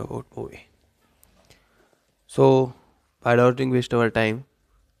video about movie. So, without waste our time,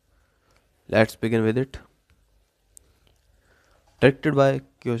 let's begin with it. Directed by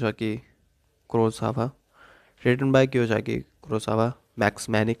Kiyosaki Kurosawa, written by Kiyosaki Kurosawa, Max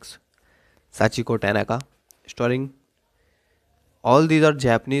Manix, Sachiko Tanaka, starring. All these are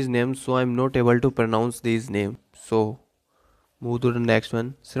Japanese names, so I'm not able to pronounce these names. So, move to the next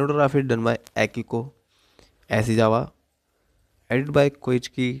one. Cinematography done by Akiko Asizawa, edited by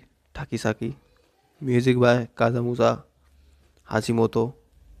Koichiki Takisaki, music by Kazamusa Hashimoto.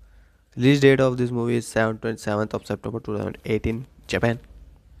 Release date of this movie is 27th of September 2018, Japan.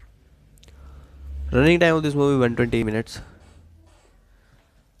 Running time of this movie 120 minutes.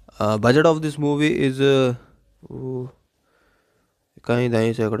 Budget of this movie is कहीं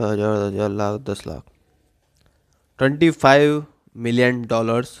दाहीं सैकड़ा हजार हजार lakh 10 lakh $25 million,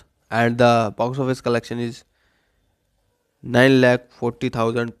 and the box office collection is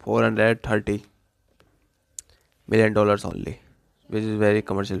 9,40,430 million only, which is very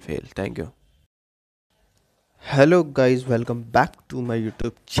commercial fail. Thank you. Hello guys, welcome back to my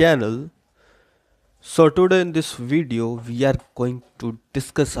YouTube channel. So today in this video we are going to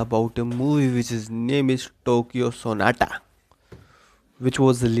discuss about a movie which is name is Tokyo Sonata, which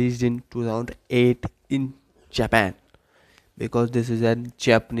was released in 2008 in Japan, because this is a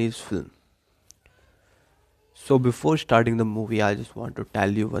Japanese film. So before starting the movie, I just want to tell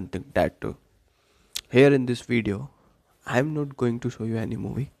you one thing, that here in this video I am not going to show you any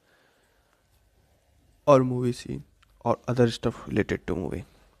movie or movie scene or other stuff related to movie,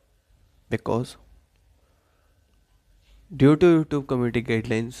 because due to YouTube community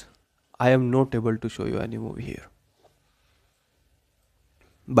guidelines I am not able to show you any movie here.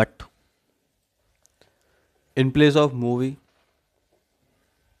 But in place of movie,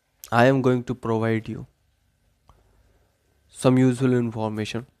 I am going to provide you some useful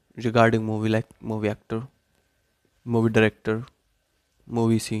information regarding movie, like movie actor, movie director,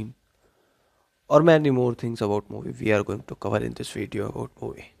 movie scene, or many more things about movie we are going to cover in this video about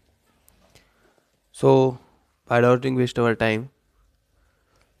movie. So, without waste our time,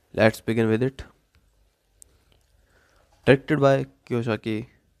 let's begin with it. Directed by Kiyosaki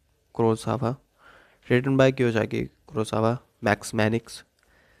Kurosawa, written by Kiyosaki Kurosawa, Max Manix,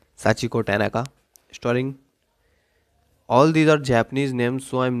 Sachiko Tanaka, starring. All these are Japanese names,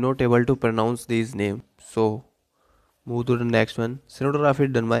 so I'm not able to pronounce these names. So, Move to the next one.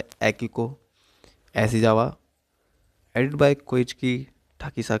 Cinematography done by Akiko Asizawa. Edited by Koichi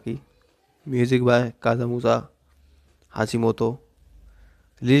Takisaki. Music by Kazamusa Hashimoto.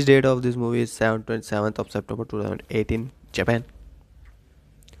 Release date of this movie is 27th of September 2018, Japan.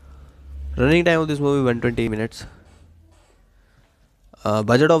 Running time of this movie 120 minutes.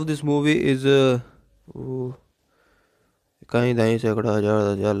 Budget of this movie is कहीं दाहीं सैकड़ा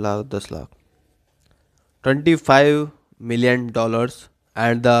हजार lakh 10 lakh $25 million,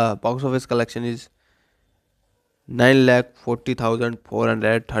 and the box office collection is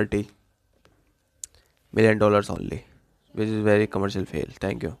 9,40,430 million dollars only, which is very commercial fail.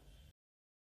 Thank you.